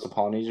family plus a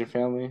Polynesian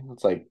family.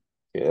 It's like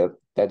yeah,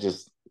 that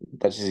just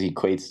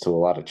equates to a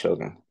lot of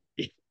children.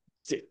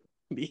 Dude,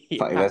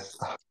 Like yeah, that's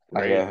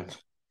like great.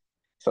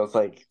 so it's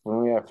like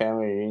when we have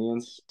family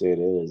reunions, dude,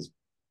 it is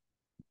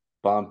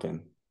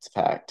bumping. It's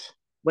packed.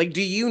 Like,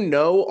 do you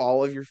know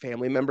all of your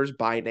family members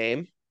by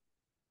name?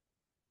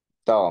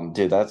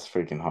 Dude, that's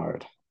freaking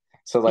hard.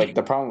 So like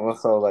the problem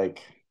was so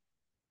like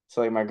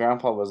my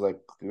grandpa was like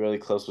really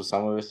close with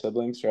some of his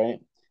siblings, right?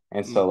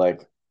 And Mm, so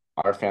like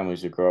our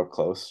families would grow up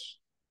close,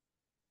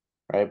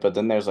 right? But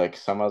then there's like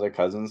some other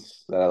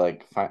cousins that I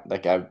like find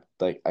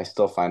I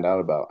still find out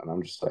about, and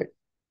I'm just like,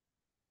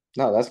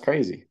 no, that's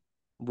crazy.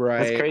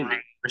 That's right. crazy.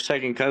 We're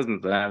second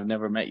cousins, and I've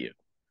never met you.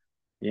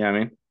 You know what I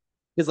mean?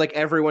 Because like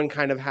everyone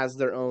kind of has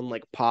their own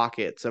like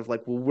pockets of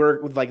like, well,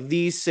 we're like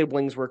these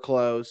siblings were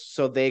close,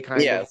 so they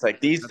kind Yeah, of it's like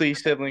these three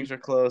siblings are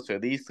close, or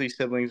these three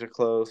siblings are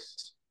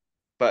close.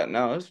 But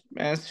no,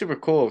 it's super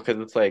cool because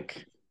it's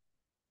like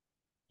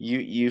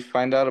you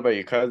find out about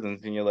your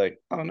cousins and you're like,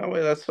 oh no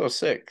way, that's so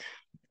sick.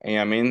 You know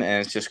what I mean?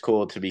 And it's just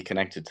cool to be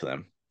connected to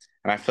them.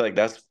 And I feel like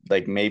that's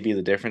like maybe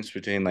the difference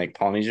between like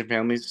Polynesian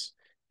families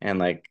and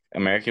like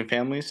American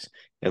families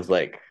is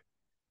like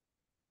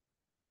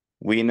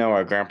we know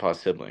our grandpa's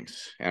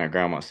siblings and our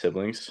grandma's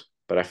siblings,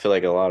 but I feel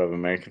like a lot of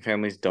American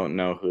families don't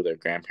know who their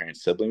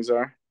grandparents' siblings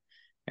are.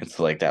 And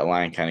so like that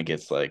line kind of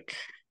gets like,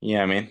 you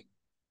know what I mean?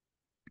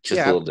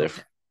 Just a Yeah, little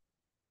different.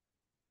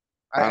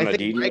 I I don't know. think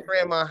Do you?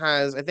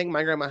 I think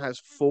my grandma has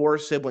four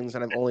siblings,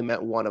 and I've only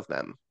met one of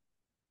them.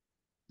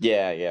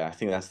 Yeah, yeah. I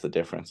think that's the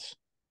difference.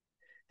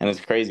 And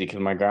it's crazy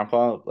because my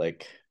grandpa,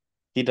 like,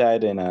 he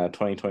died in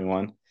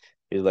 2021.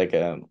 He's like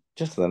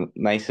just the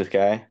nicest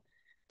guy.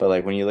 But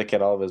like when you look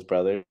at all of his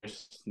brothers,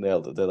 they're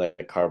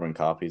like carbon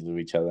copies of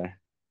each other.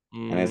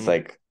 And it's Mm,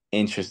 like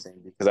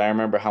interesting because I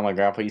remember how my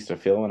grandpa used to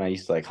feel when I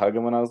used to like hug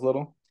him when I was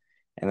little.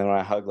 And then when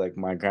I hug like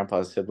my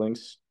grandpa's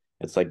siblings,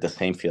 it's like the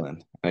same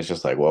feeling. And it's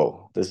just like,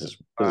 whoa, this is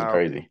wow.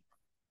 crazy.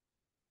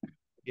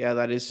 Yeah,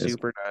 that is It's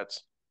super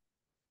nuts.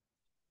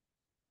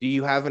 Do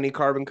you have any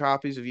carbon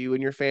copies of you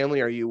and your family?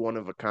 Are you one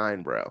of a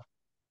kind, bro?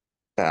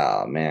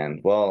 oh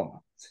man.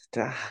 Well,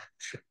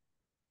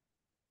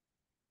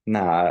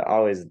 nah,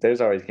 always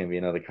there's always gonna be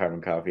another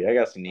carbon copy. I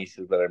got some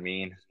nieces that are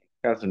mean.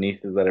 Got some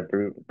nieces that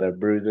are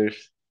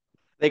bruisers.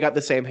 They got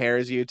the same hair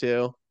as you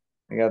too.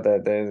 They got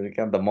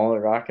the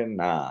mullet rocking.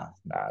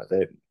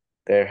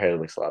 Their hair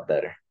looks a lot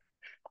better.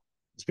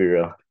 Let's be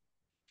real.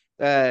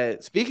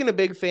 Speaking of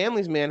big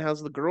families, man,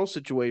 how's the girl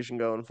situation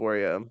going for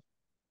you?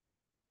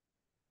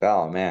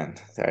 Oh man,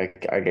 I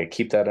gotta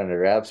keep that under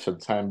wraps for the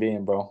time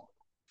being, bro.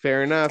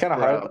 Fair It's enough, kind of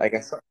hard. bro. Like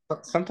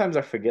sometimes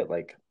I forget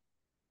like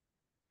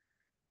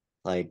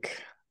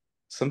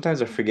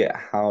sometimes I forget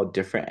how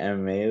different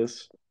MMA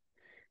is.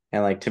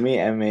 And like to me,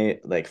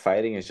 MMA like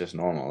fighting is just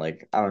normal.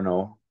 Like I don't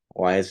know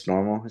why it's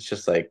normal. It's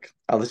just like,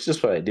 oh, this is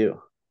just what I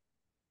do.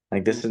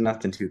 Like this is Mhm.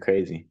 nothing too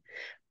crazy.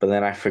 But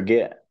then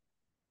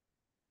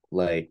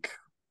like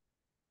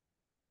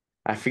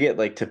I forget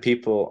like to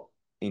people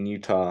in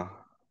Utah,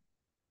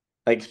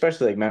 like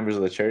especially like members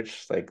of the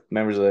church, like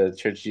members of the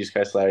Church of Jesus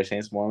Christ of Latter-day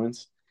Saints,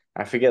 Mormons.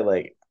 I forget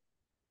like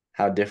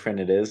how different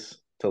it is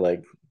to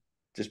like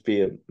just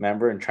be a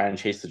member and try and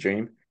chase the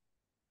dream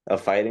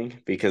of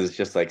fighting because it's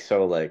just like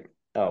so like,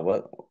 oh,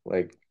 what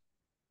like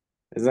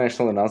isn't there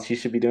something else you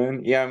should be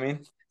doing? Yeah, I mean,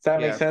 does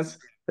that make Yeah. sense?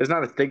 There's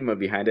not a stigma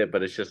behind it,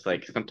 but it's just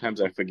like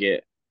sometimes I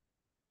forget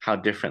how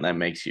different that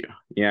makes you.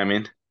 You know what I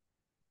mean? Does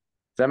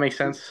that make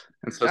sense?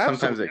 And so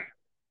Absolutely.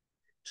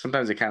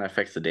 sometimes it kind of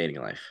affects the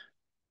dating life.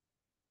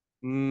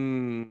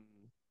 Mm.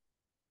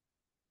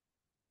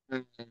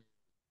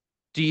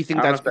 Do you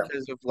think I don't know that's if that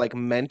because of like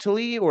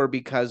mentally or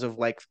because of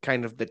like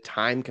kind of the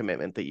time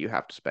commitment that you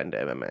have to spend to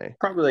MMA?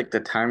 probably like the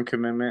time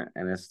commitment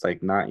and it's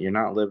like not you're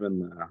not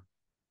living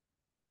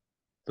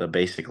the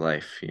basic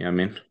life. You know what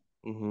I mean?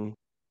 Hmm.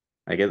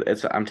 Like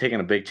it's I'm taking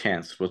a big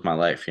chance with my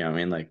life. You know what I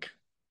mean? Like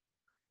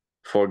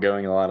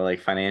foregoing a lot of like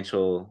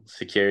financial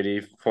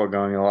security,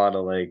 foregoing a lot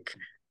of like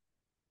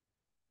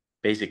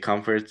basic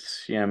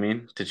comforts, you know what I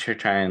mean? To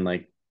try and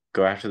like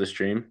go after the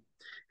stream.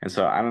 And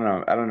so I don't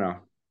know. I don't know.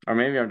 Or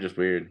maybe I'm just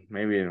weird.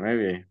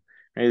 Maybe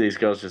these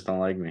girls just don't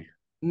like me.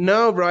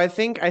 No, bro, I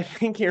think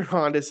you're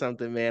onto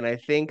something, man. I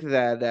think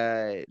that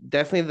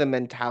definitely the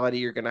mentality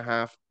you're gonna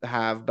have to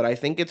have, but I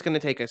think it's gonna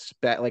take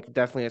like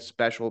definitely a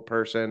special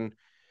person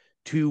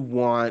to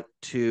want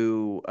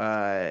to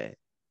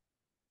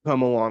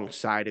come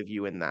alongside of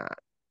you in that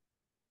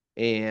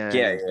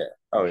Yeah, and yeah.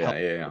 Oh help yeah,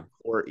 yeah, yeah.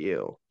 support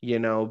you,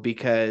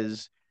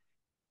 because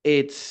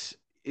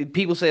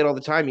people say it all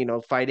the time,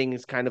 fighting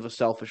is kind of a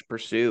selfish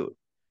pursuit.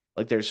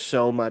 Like there's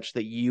so much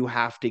that you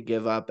have to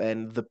give up,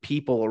 and the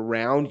people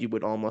around you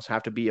would almost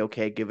have to be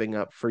okay giving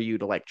up for you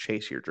to like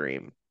chase your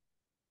dream.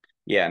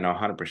 Yeah, no,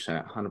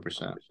 100%,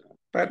 100%.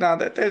 But no,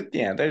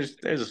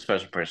 there's a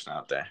special person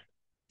out there.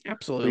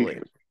 We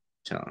Absolutely.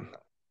 chilling.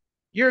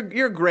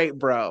 You're great,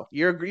 bro.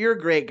 You're a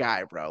great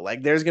guy, bro.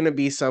 Like there's gonna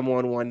be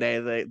someone one day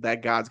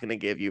that God's gonna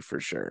give you for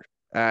sure.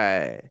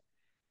 Uh,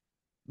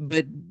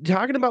 but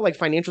talking about like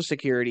financial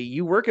security,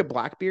 you work at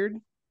Blackbeard.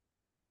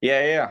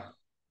 Yeah, yeah.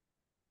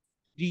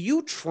 Do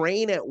you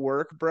train at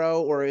work,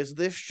 bro, or is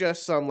this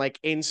just some like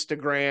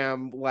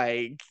Instagram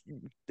like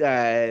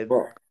uh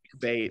Well,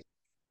 bait?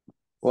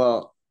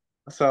 well,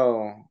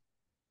 so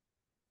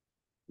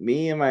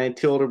me and my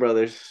two older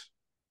brothers,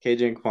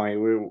 KJ and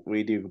Kwame,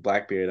 we do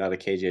Blackbeard out of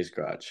KJ's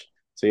garage.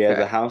 So he has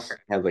a Okay. house,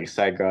 has like a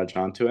side garage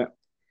onto it.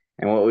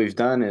 And what we've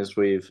done is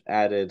we've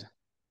added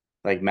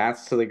like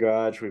mats to the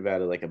garage, we've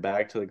added like a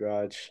bag to the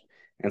garage.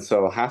 And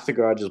so half the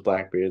garage is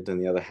Blackbeard,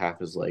 and the other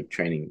half is like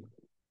training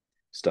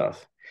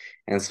stuff.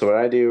 And so what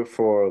I do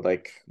for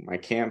like my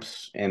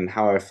camps and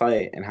how I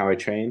fight and how I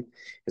train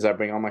is I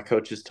bring all my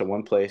coaches to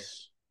one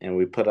place and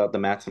we put out the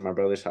mats in my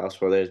brother's house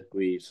where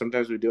we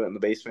sometimes we do it in the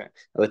basement,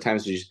 other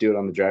times we just do it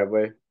on the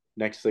driveway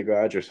next to the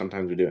garage, or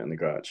sometimes we do it in the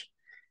garage.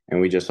 And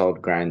we just all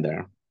grind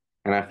there.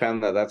 And I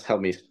found that that's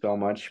helped me so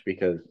much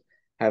because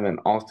having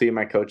all three of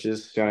my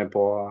coaches, Johnny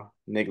Poa,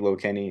 Nick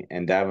Lokeni,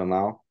 and Davin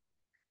Lau,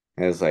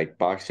 as like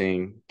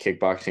boxing,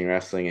 kickboxing,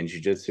 wrestling, and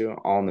jiu-jitsu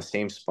all in the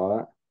same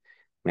spot,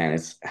 man,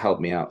 it's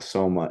helped me out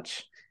so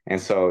much. And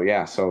so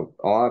yeah, so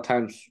a lot of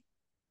times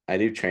I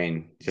do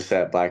train just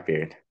at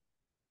Blackbeard.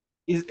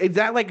 Is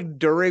that like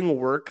during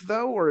work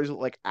though, or is it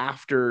like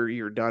after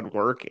you're done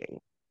working?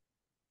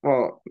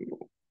 Well,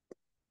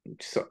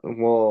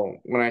 well,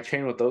 when I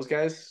train with those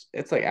guys,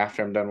 it's like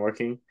after I'm done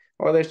working.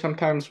 Or there's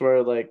sometimes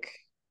where like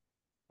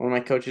one of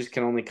my coaches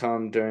can only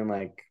come during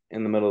like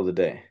in the middle of the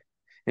day.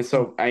 And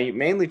so I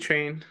mainly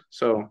train at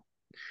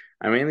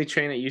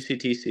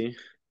UCTC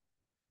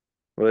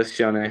with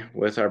Shone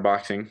with our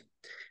boxing.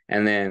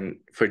 And then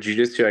for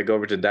jujitsu, I go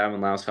over to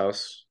Davin Lau's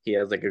house. He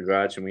has like a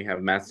garage and we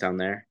have mats down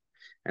there.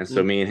 And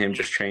so Mm. me and him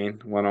just train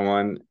one on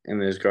one in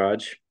his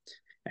garage.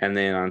 And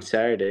then on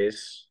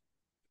Saturdays,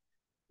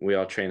 we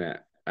all train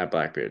at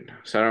Blackbeard.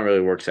 So I don't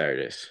really work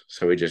Saturdays.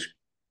 So we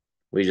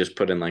just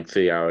put in like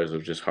 3 hours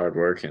of just hard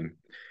work and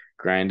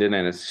grinding,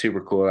 and it's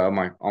super cool.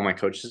 All my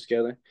coaches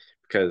together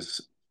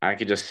because I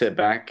could just sit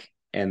back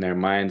and their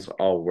minds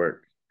all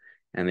work,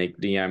 and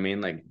you know what I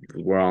mean? Like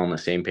we're all on the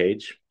same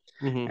page,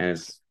 Hmm.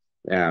 and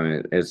yeah, I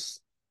mean,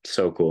 it's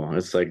so cool.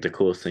 It's like the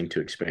coolest thing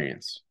to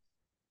experience.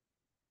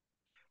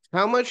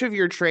 How much of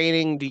your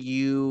training do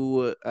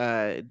you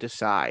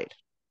decide?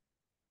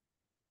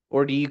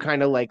 Or do you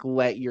kind of like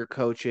let your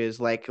coaches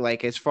like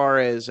as far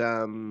as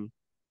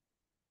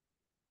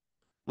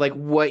like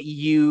what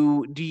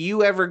you do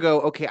you ever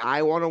go, okay,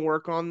 I want to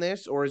work on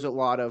this, or is it a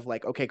lot of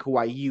like, okay,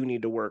 Kauai, you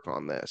need to work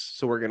on this,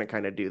 so we're gonna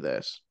kind of do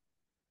this?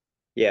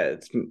 Yeah,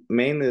 it's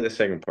mainly the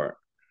second part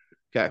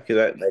Okay.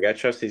 because I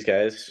trust these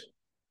guys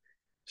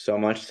so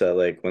much that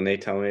like when they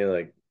tell me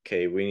like,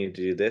 okay, we need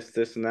to do this,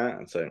 this, and that,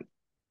 it's like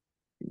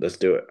let's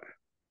do it.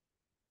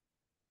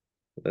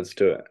 Let's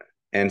do it.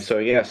 And so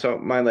yeah, so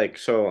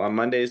on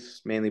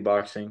Mondays mainly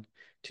boxing,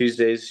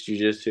 Tuesdays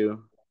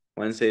jiu-jitsu,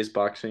 Wednesdays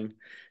boxing,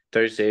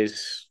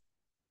 Thursdays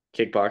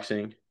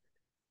kickboxing,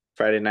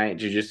 Friday night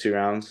jiu-jitsu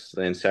rounds,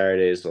 then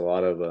Saturdays a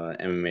lot of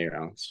MMA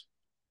rounds.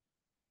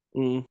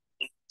 Mm.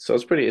 So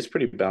it's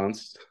pretty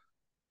balanced,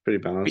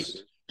 pretty Are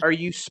balanced. are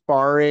you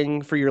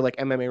sparring for your like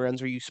MMA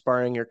runs? Are you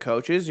sparring your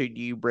coaches, or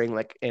do you bring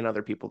like in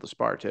other people to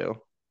spar too?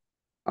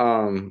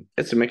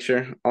 It's a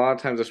mixture. A lot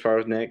of times I spar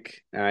with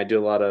Nick, and I do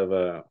a lot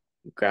of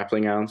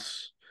grappling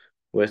rounds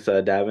with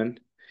Davin,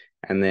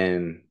 and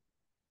then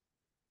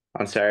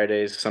on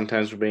Saturdays,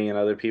 sometimes we're bringing in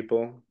other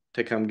people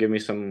to come give me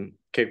some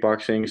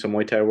kickboxing, some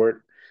Muay Thai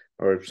work,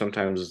 or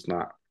sometimes it's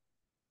not.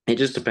 It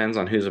just depends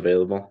on who's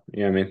available.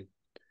 You know what I mean?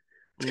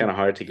 It's kind Mm. of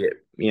hard to get.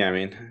 You know what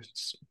I mean?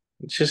 It's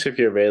just if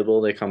you're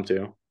available, they come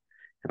to,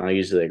 and I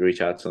usually like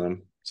reach out to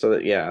them. So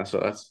that yeah,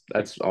 so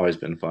that's always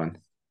been fun.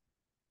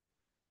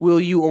 Will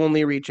you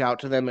only reach out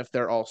to them if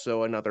they're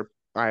also another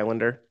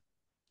Islander?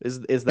 Is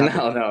that the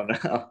No, no,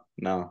 no,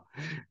 no,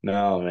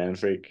 no, man,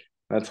 freak.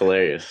 That's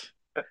hilarious.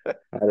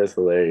 That is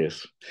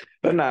hilarious.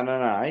 But no, no,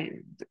 no.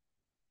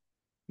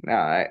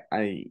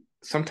 I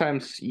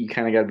sometimes you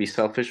kind of got to be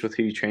selfish with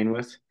who you train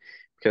with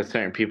because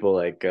certain people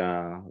like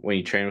when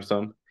you train with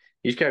them,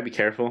 you just gotta be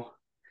careful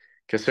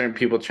because certain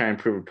people try and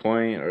prove a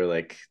point or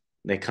like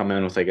they come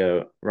in with like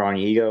a wrong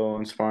ego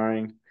in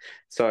sparring.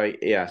 So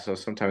yeah, so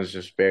sometimes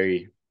just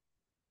very,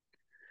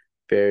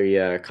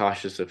 very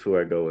cautious of who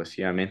I go with.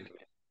 You know what I mean?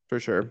 For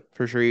sure.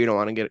 For sure. You don't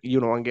want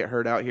to get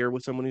hurt out here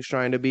with someone who's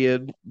trying to be a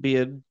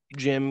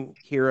gym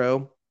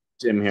hero.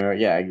 Jim here,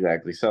 yeah,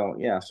 exactly. So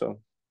yeah,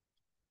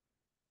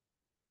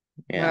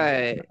 yeah,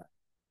 Hi.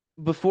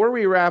 Before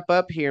we wrap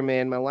up here,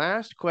 man, my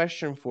last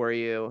question for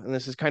you, and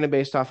this is kind of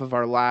based off of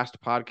our last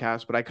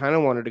podcast, but I kind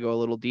of wanted to go a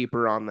little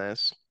deeper on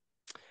this.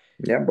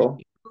 yeah, bro.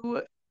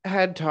 You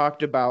had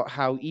talked about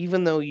how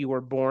even though you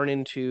were born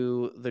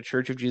into the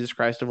Church of Jesus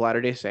Christ of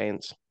Latter-day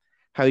Saints,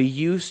 how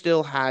you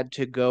still had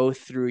to go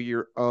through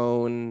your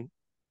own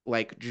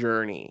like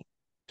journey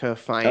to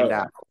find Oh out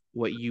yeah.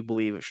 what you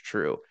believe is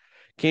true.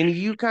 Can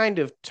you kind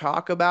of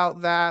talk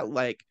about that?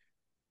 Like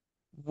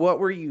what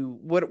were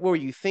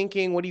you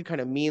thinking? What do you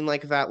kind of mean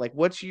like that? Like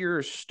what's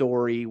your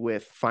story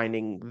with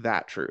finding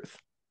that truth?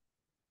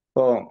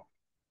 Well,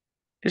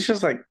 it's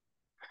just like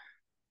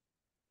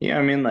yeah,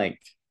 I mean like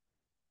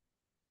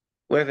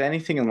with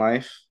anything in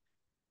life,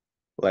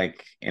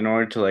 like in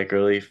order to like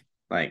really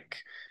like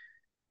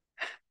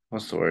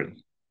what's the word?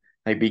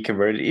 Like be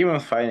converted, even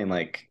with fighting,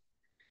 like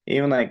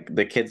even like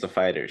the kids of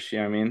fighters, you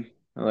know what I mean?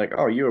 They're like,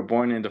 oh, you were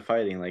born into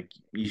fighting, like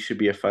you should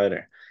be a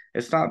fighter.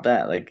 It's not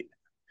that. Like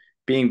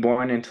being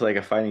born into like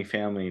a fighting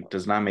family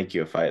does not make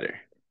you a fighter.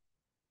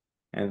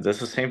 And that's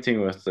the same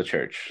thing with the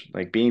church.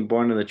 Like being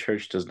born in the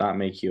church does not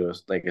make you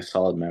like a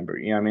solid member.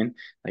 You know what I mean?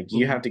 Like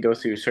you Mhm. have to go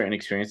through certain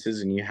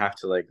experiences and you have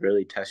to like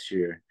really test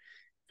your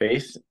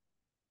faith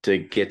to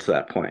get to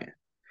that point.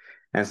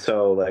 And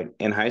so like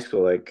in high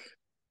school, like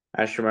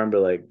I just remember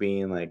like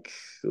being like,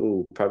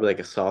 ooh, probably like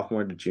a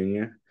sophomore to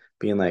junior,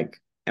 being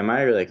like, am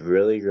I like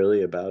really,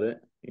 really about it?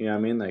 You know what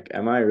I mean? Like,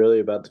 am I really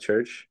about the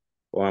church?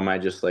 Or am I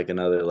just like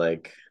another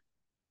like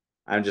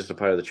I'm just a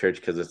part of the church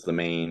because it's the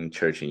main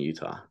church in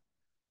Utah.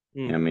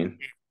 You Mm. know what I mean?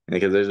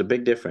 Because there's a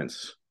big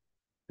difference.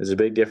 There's a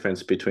big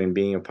difference between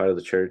being a part of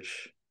the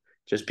church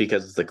just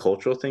because it's the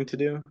cultural thing to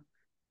do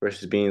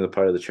versus being a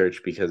part of the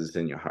church because it's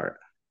in your heart.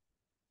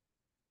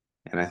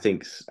 And I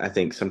think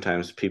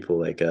sometimes people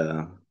like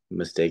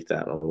mistake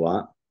that a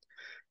lot.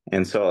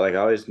 And so like I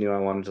always knew I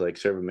wanted to like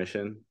serve a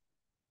mission.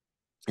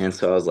 And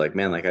so I was like,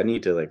 man, like I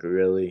need to like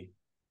really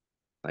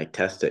like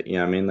test it. You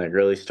know what I mean? Like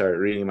really start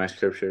reading my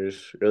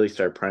scriptures, really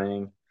start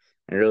praying,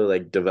 and really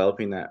like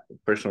developing that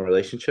personal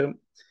relationship.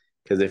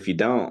 Because if you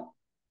don't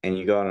and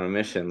you go on a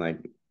mission, like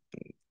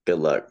good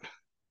luck.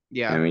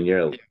 I Yeah. mean,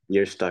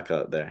 you're stuck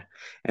out there.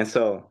 And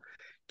so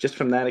just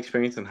from that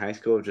experience in high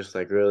school, just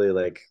like really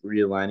like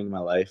realigning my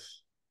life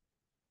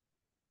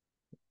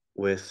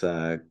with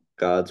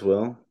God's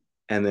will,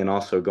 and then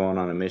also going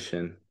on a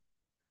mission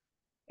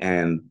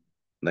and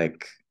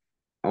like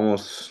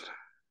almost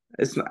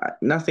it's not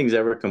nothing's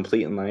ever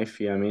complete in life,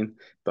 you know what I mean?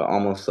 But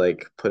almost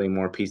like putting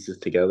more pieces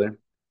together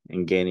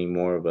and gaining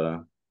more of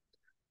a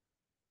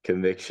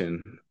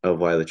conviction of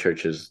why the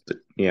church is,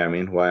 you know what I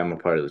mean? Why I'm a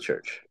part of the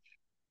church.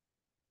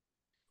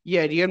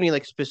 Yeah, do you have any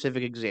like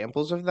specific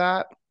examples of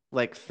that?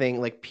 Like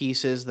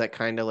pieces that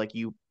kind of like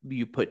you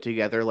put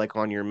together like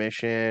on your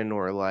mission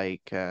or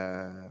like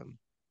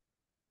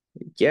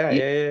Yeah, yeah,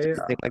 yeah, yeah,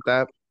 anything yeah. like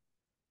that?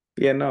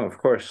 Yeah, no, of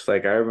course.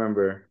 Like I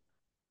remember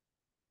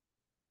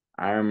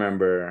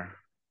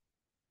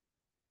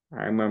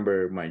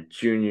my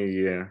junior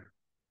year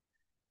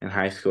in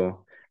high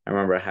school. I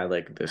remember I had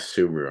like this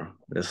Subaru,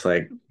 this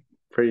like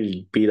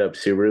pretty beat up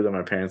Subaru that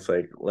my parents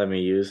like let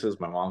me use as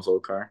my mom's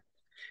old car.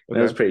 And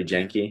it was Okay. pretty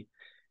janky.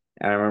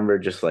 And I remember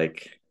just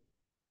like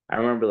I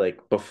remember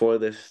like before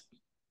this,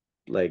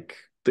 like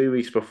 3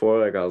 weeks before,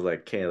 like I was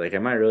like, okay, like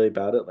am I really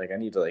about it? Like I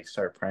need to like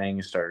start praying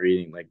and start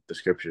reading like the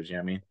scriptures, you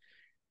know what I mean?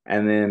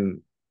 And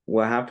then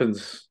what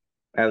happens,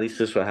 at least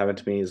this what happened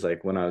to me is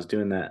like when I was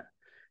doing that,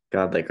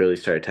 God like really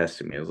started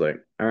testing me. I was like,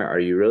 all right, are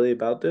you really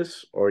about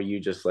this? Or are you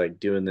just like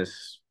doing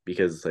this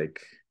because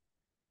like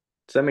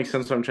does that make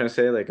sense what I'm trying to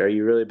say? Like, are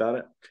you really about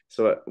it?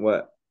 So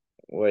what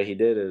he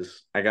did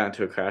is I got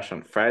into a crash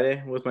on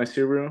Friday with my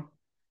Subaru and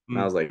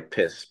I Mm. was like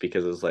pissed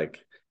because it was like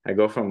I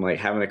go from like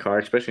having a car,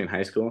 especially in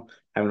high school,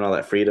 having all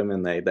that freedom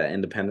and like that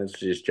independence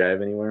to just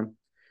drive anywhere,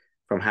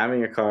 from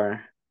having a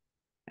car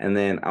and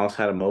then I also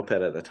had a moped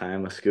at the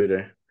time, a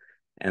scooter.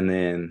 And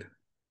then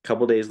a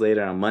couple days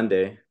later on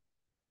Monday,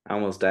 I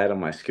almost died on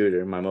my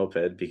scooter, my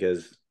moped,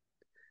 because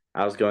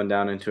I was going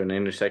down into an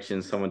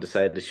intersection. Someone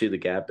decided to shoot the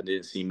gap and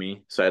didn't see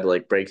me. So I had to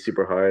like brake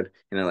super hard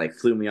and it like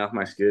flew me off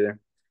my scooter.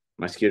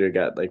 My scooter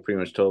got like pretty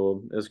much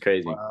totaled. It was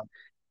crazy. Wow.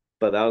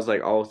 But that was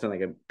like all within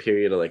like a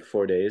period of like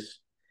 4 days.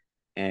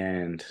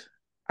 And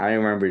I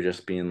remember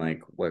just being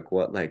like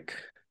what like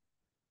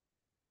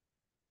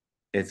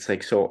it's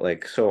like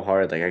so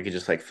hard. Like I could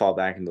just like fall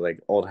back into like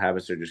old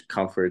habits or just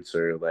comforts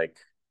or like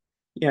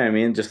you know what I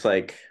mean? Just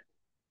like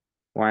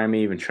why am I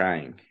even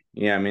trying?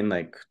 You know what I mean?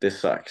 Like this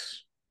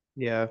sucks.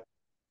 Yeah.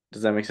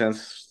 Does that make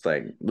sense? It's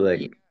Yeah,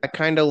 like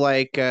kind of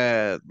like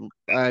I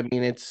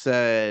mean it's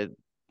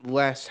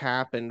less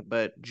happened,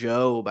 but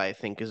Job I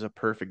think is a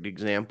perfect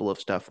example of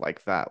stuff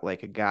like that,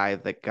 like a guy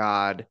that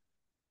God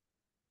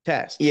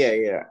yeah, tests.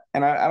 yeah.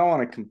 And I don't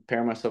want to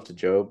compare myself to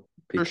Job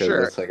For because sure.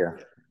 that's like a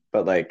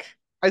but like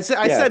I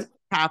yeah, said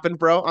happened,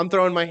 bro. I'm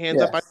throwing my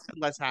hands up. yeah. I said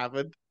less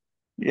happened.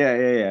 Yeah,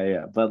 yeah, yeah,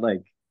 yeah. But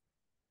like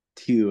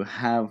to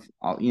have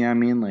all you know what I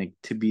mean? Like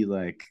to be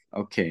like,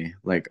 okay,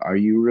 like are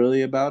you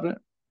really about it?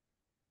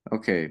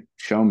 Okay,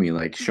 show me.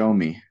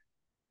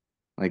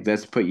 Like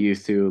that's put you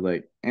through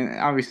like and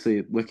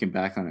obviously looking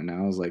back on it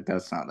now, I was like,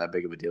 that's not that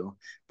big of a deal.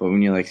 But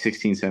when you're like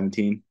 16,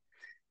 17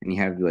 and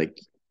you have like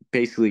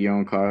basically your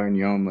own car and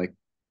your own like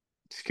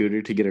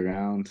scooter to get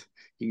around.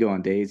 You go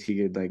on dates,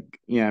 you could like,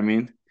 you know what I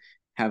mean?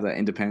 Have that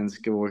independence,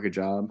 go work a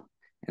job,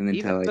 and then Even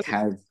to like as a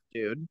have,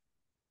 dude.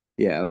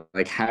 yeah,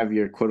 like have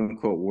your quote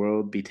unquote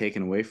world be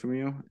taken away from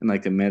you in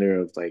like a matter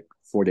of like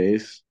 4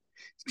 days.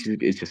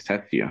 It just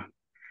tests you.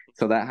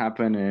 So that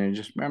happened, and I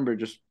just remember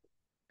just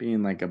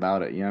being like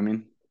about it, you know what I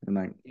mean? And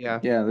like, Yeah.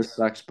 yeah, this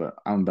sucks, but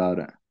I'm about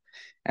it.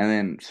 And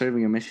then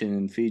serving a mission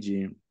in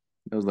Fiji,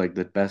 it was like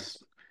the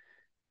best,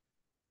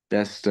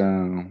 just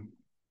the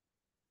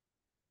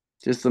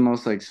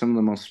most like some of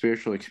the most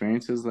spiritual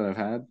experiences that I've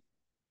had.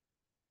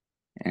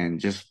 And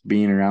just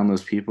being around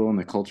those people and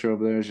the culture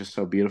over there is just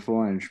so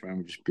beautiful. And I just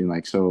remember just being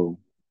like so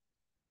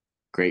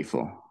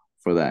grateful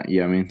for that.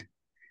 You know what I mean?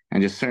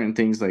 And just certain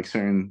things like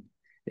certain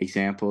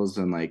examples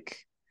and like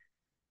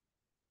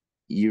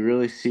you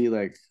really see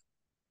like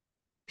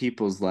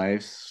people's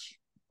lives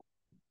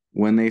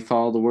when they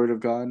follow the word of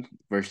God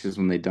versus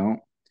when they don't.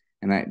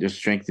 And that just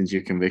strengthens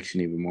your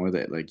conviction even more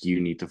that like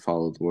you need to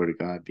follow the word of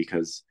God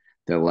because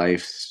their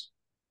lives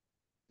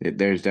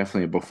there's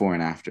definitely a before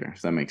and after,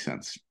 if that makes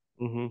sense.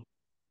 Hmm.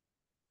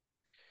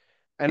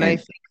 And I And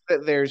think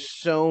that there's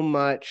so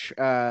much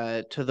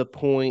to the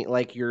point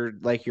like you're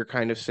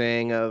kind of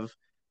saying of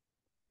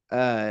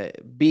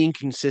being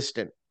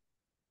consistent.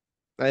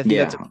 I think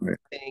that's yeah, a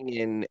big thing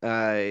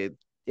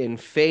in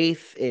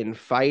faith, in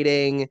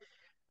fighting,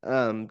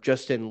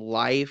 just in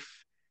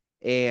life.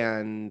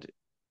 And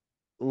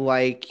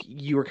like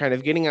you were kind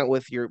of getting at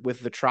with your with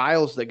the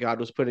trials that God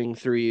was putting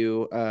through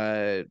you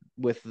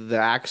with the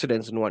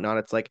accidents and whatnot.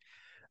 It's like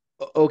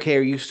okay,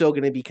 are you still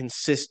going to be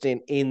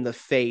consistent in the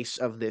face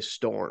of this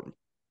storm?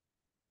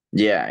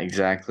 Yeah,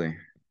 exactly.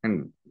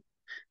 And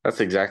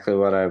that's exactly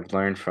what I've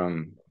learned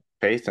from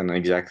faith and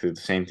exactly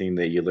the same thing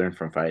that you learn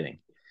from fighting.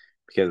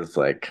 Because it's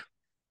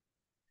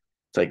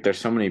like there's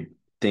so many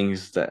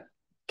things that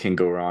can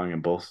go wrong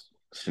in both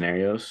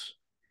scenarios,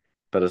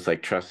 but it's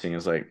like trusting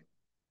is like,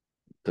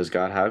 does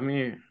God have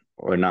me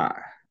or not?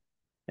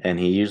 And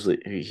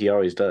he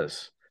always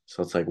does.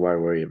 So it's like, why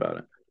worry about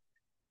it?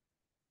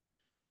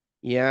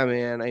 Yeah,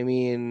 man. I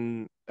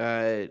mean,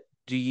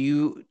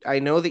 I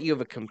know that you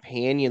have a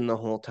companion the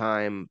whole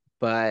time,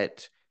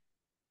 but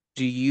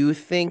do you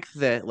think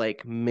that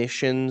like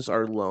missions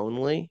are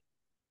lonely?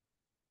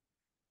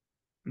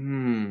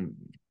 Hmm.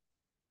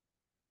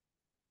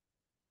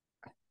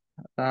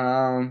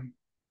 Um,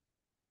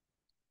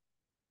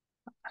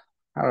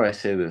 how do I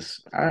say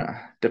this?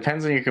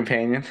 Depends on your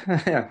companion.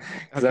 Yeah,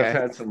 because Okay.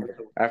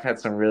 I've had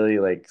some really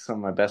like some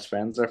of my best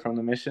friends are from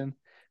the mission.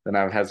 Then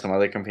I've had some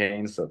other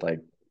companions that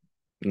like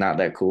not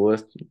that cool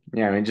with.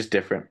 Yeah, I mean just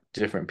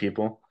different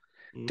people,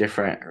 Mm.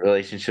 different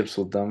relationships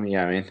with them.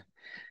 Yeah, I mean,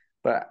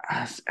 but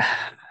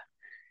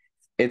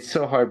it's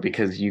so hard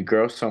because you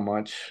grow so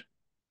much,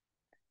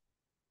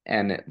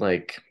 and it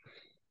like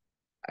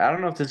I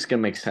don't know if this is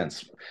gonna make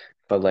sense,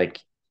 but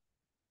like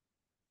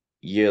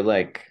you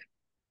like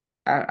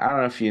I don't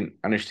know if you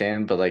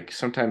understand, but like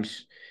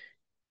sometimes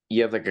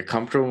you have like a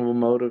comfortable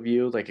mode of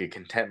you, like a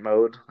content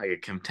mode, like a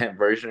content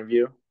version of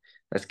you.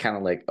 That's kind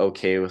of like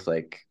okay with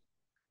like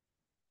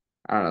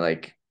I don't know,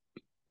 like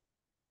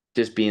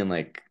just being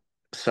like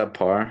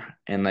subpar.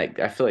 And like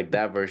I feel like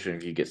that version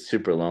of you gets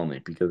super lonely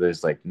because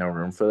there's like no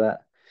room for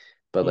that.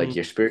 But Mm. like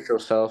your spiritual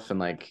self and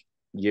like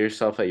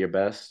yourself at your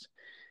best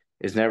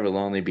is never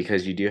lonely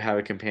because you do have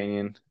a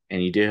companion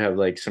and you do have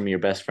like some of your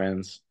best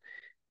friends.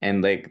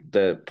 And like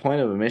the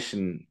point of a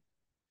mission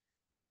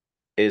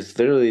is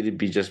literally to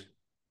be just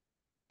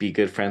be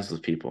good friends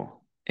with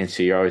people. And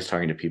so you're always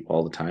talking to people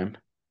all the time.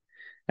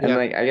 And Yeah.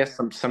 like I guess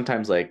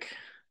sometimes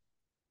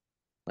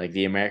like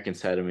the American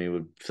side of me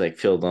would like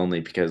feel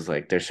lonely because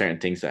like there's certain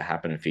things that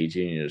happen in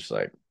Fiji and you're just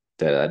like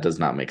that does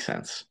not make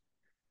sense.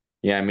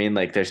 Yeah, I mean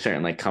like there's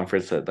certain like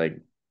comforts that like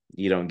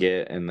you don't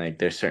get and like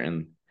there's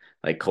certain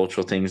like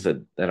cultural things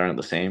that aren't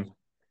the same.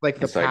 Like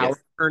the And so I power guess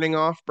turning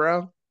off,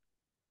 bro.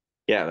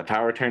 yeah, the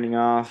power turning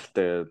off,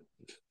 there's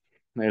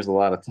a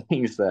lot of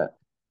things that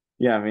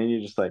yeah, I mean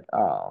you're just like,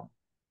 oh,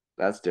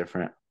 that's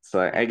different.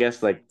 So I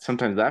guess like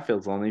sometimes that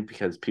feels lonely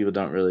because people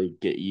don't really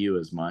get you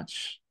as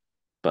much,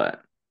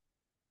 but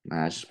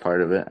that's just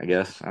part of it, I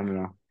guess. I don't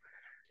know.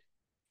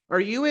 Are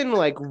you in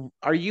like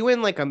are you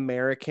in like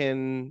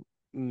American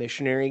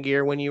missionary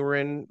gear when you were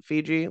in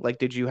Fiji? Like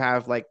did you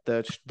have like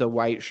the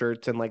white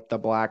shirts and like the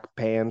black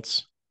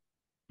pants,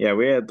 Yeah,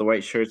 we had the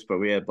white shirts, but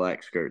we had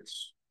black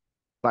skirts.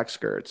 black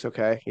skirts,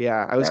 okay? Yeah.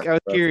 Yeah, I was that's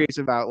curious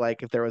about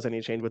like if there was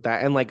any change with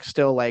that and like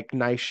still like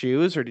nice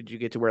shoes or did you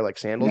get to wear like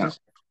sandals and no.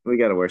 stuff? We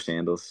got to wear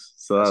sandals,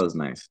 so that That's was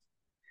nice.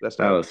 that's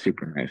That dope. was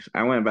super nice.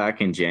 I went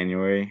back in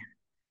January,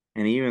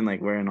 and even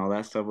like wearing all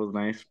that stuff was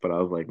nice. But I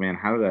was like, man,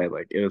 how did I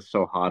like? It was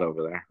so hot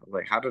over there. I was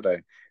like, how did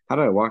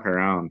I walk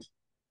around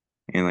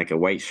in like a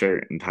white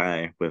shirt and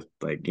tie with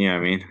like, you know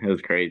what I mean? It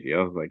was crazy.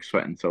 I was like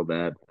sweating so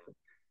bad.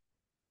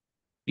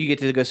 You get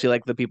to go see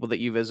like the people that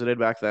you visited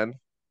back then.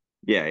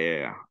 Yeah, yeah,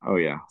 yeah. Oh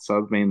yeah. So I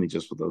was mainly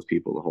just with those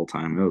people the whole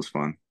time. It was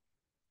fun.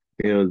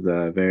 It was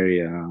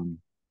very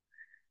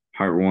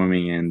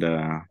heartwarming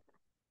and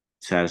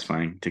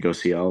satisfying to go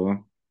see all of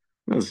them.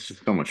 It was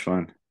just so much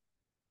fun.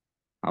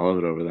 I love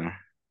it over there.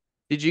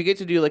 Did you get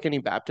to do like any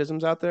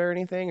baptisms out there or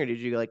anything, or did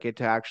you like get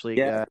to actually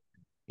Yeah,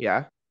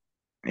 yeah,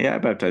 yeah. I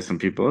baptized some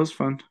people. It was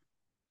fun.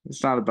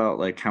 It's not about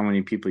like how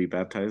many people you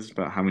baptize, it's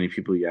about how many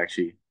people you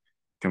actually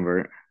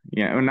convert.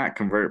 Yeah, or not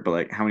convert, but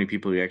like how many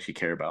people you actually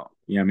care about.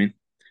 You know what I mean?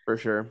 for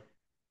sure.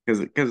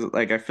 Because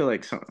like I feel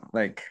like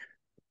like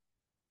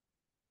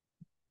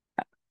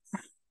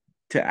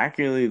to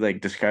accurately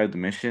like describe the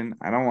mission,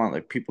 I don't want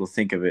like people to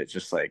think of it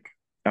just like,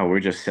 oh, we're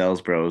just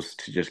sales bros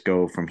to just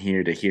go from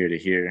here to here to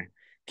here,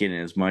 getting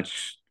as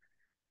much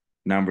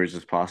numbers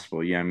as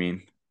possible. You know what I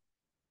mean?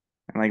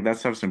 And like that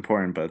stuff's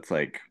important, but it's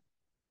like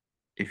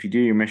if you do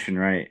your mission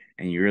right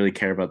and you really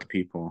care about the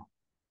people,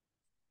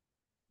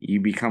 you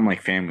become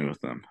like family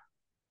with them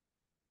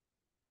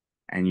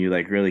and you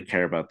like really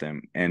care about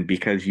them. And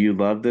because you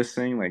love this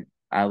thing, like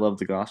I love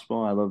the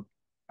gospel,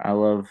 I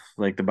love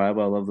like the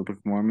Bible, I love the Book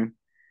of Mormon.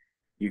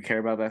 You care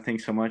about that thing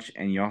so much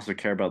and you also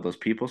care about those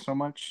people so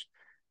much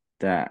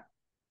that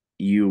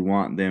you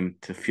want them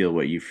to feel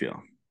what you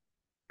feel.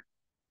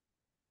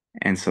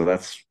 And so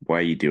that's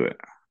why you do it.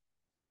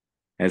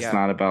 Yeah,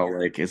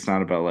 It's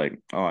not about like,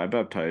 oh, I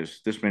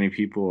baptized this many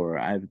people or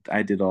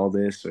I did all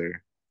this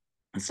or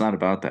it's not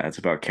about that. It's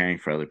about caring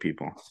for other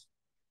people.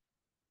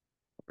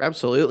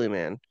 absolutely,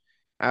 man.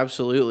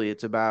 Absolutely.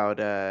 It's about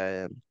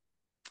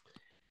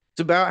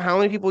how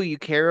many people you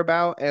care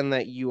about and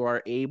that you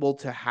are able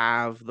to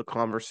have the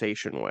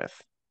conversation with.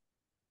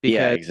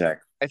 Yeah, Because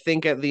exactly. I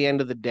think at the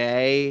end of the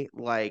day,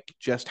 like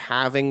just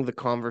having the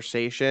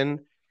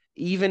conversation,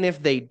 even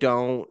if they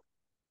don't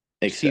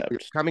see where Except,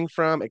 you're coming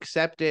from,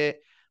 accept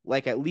it.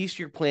 Like at least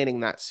you're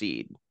planting that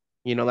seed.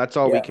 That's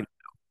all we yeah, can.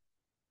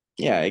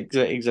 yeah,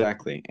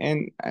 exactly.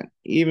 And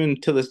even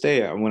to this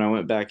day, when I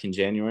went back in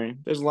January,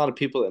 there's a lot of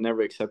people that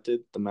never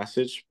accepted the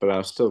message, but I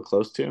was still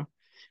close to. And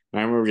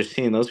I remember just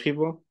seeing those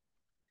people,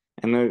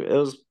 and it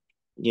was,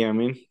 yeah, I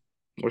mean,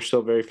 we're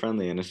still very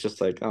friendly, and it's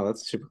just like, oh,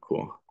 that's super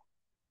cool.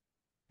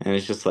 And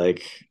it's just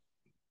like,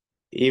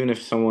 even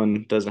if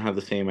someone doesn't have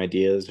the same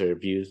ideas or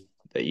views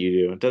that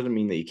you do, it doesn't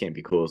mean that you can't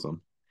be cool with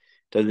them.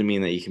 Doesn't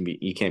mean that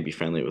you can't be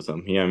friendly with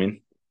them. You know what I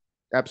mean?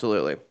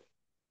 Absolutely.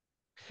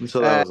 And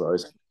so that Uh, was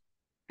always,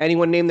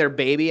 anyone name their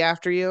baby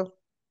after you?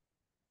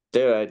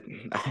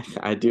 dude.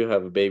 I do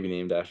have a baby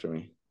named after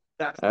me.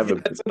 That's I have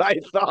a that's what I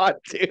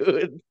thought,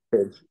 dude.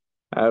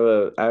 I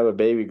have a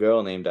baby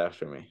girl named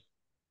after me.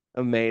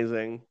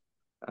 Amazing.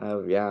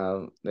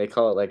 Yeah, they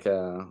call it like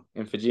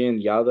in Fijian,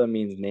 Yada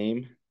means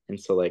name, and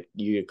so like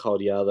you get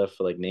called Yada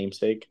for like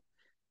namesake.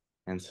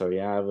 And so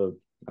yeah, I have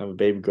a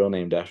baby girl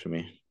named after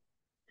me.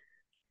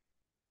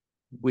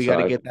 We So got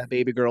to get that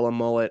baby girl a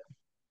mullet.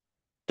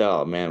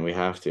 oh man, we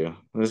have to.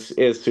 This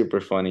is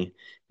super funny.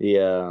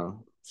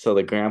 So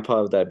the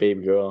grandpa of that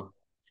baby girl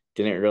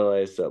didn't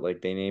realize that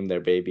like they named their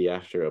baby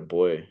after a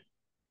boy.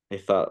 They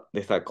thought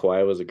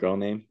Kauai was a girl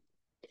name.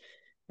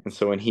 And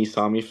so when he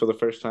saw me for the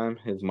first time,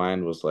 his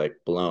mind was like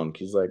blown.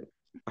 He's like,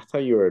 I thought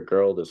you were a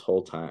girl this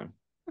whole time.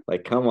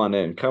 Like, come on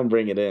in, come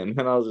bring it in.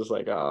 And I was just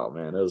like, oh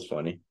man, it was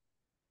funny.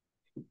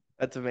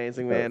 That's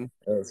amazing, That man.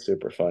 that was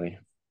super funny.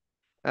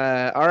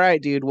 All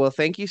right, dude. Well,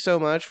 thank you so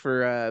much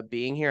for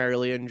being here. I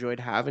really enjoyed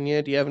having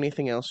you. Do you have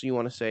anything else you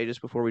want to say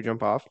just before we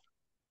jump off?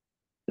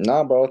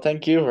 Nah, bro,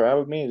 thank you for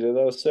having me, dude.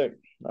 That was sick.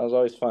 That was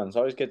always fun. It's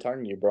always good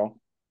talking to you, bro.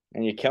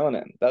 And you're killing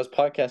it. That was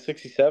podcast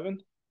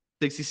 67?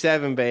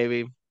 67,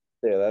 baby.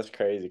 Yeah, that's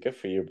crazy. Good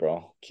for you,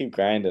 bro. Keep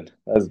grinding.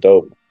 That's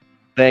dope.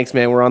 Thanks,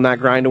 man. We're on that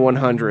grind to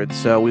 100,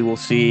 so we will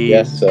see.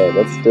 Yes,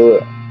 let's do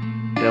it.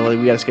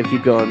 We got to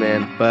keep going,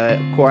 man. But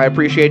Corey, I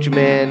appreciate you,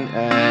 man.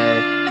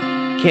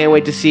 Can't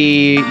wait to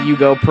see you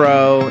go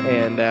pro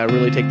and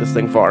really take this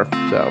thing far.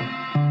 So,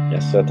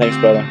 Yes, thanks,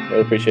 brother.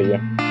 Really appreciate you.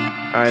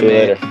 all right, See you man.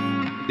 later.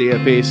 See ya.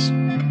 Peace.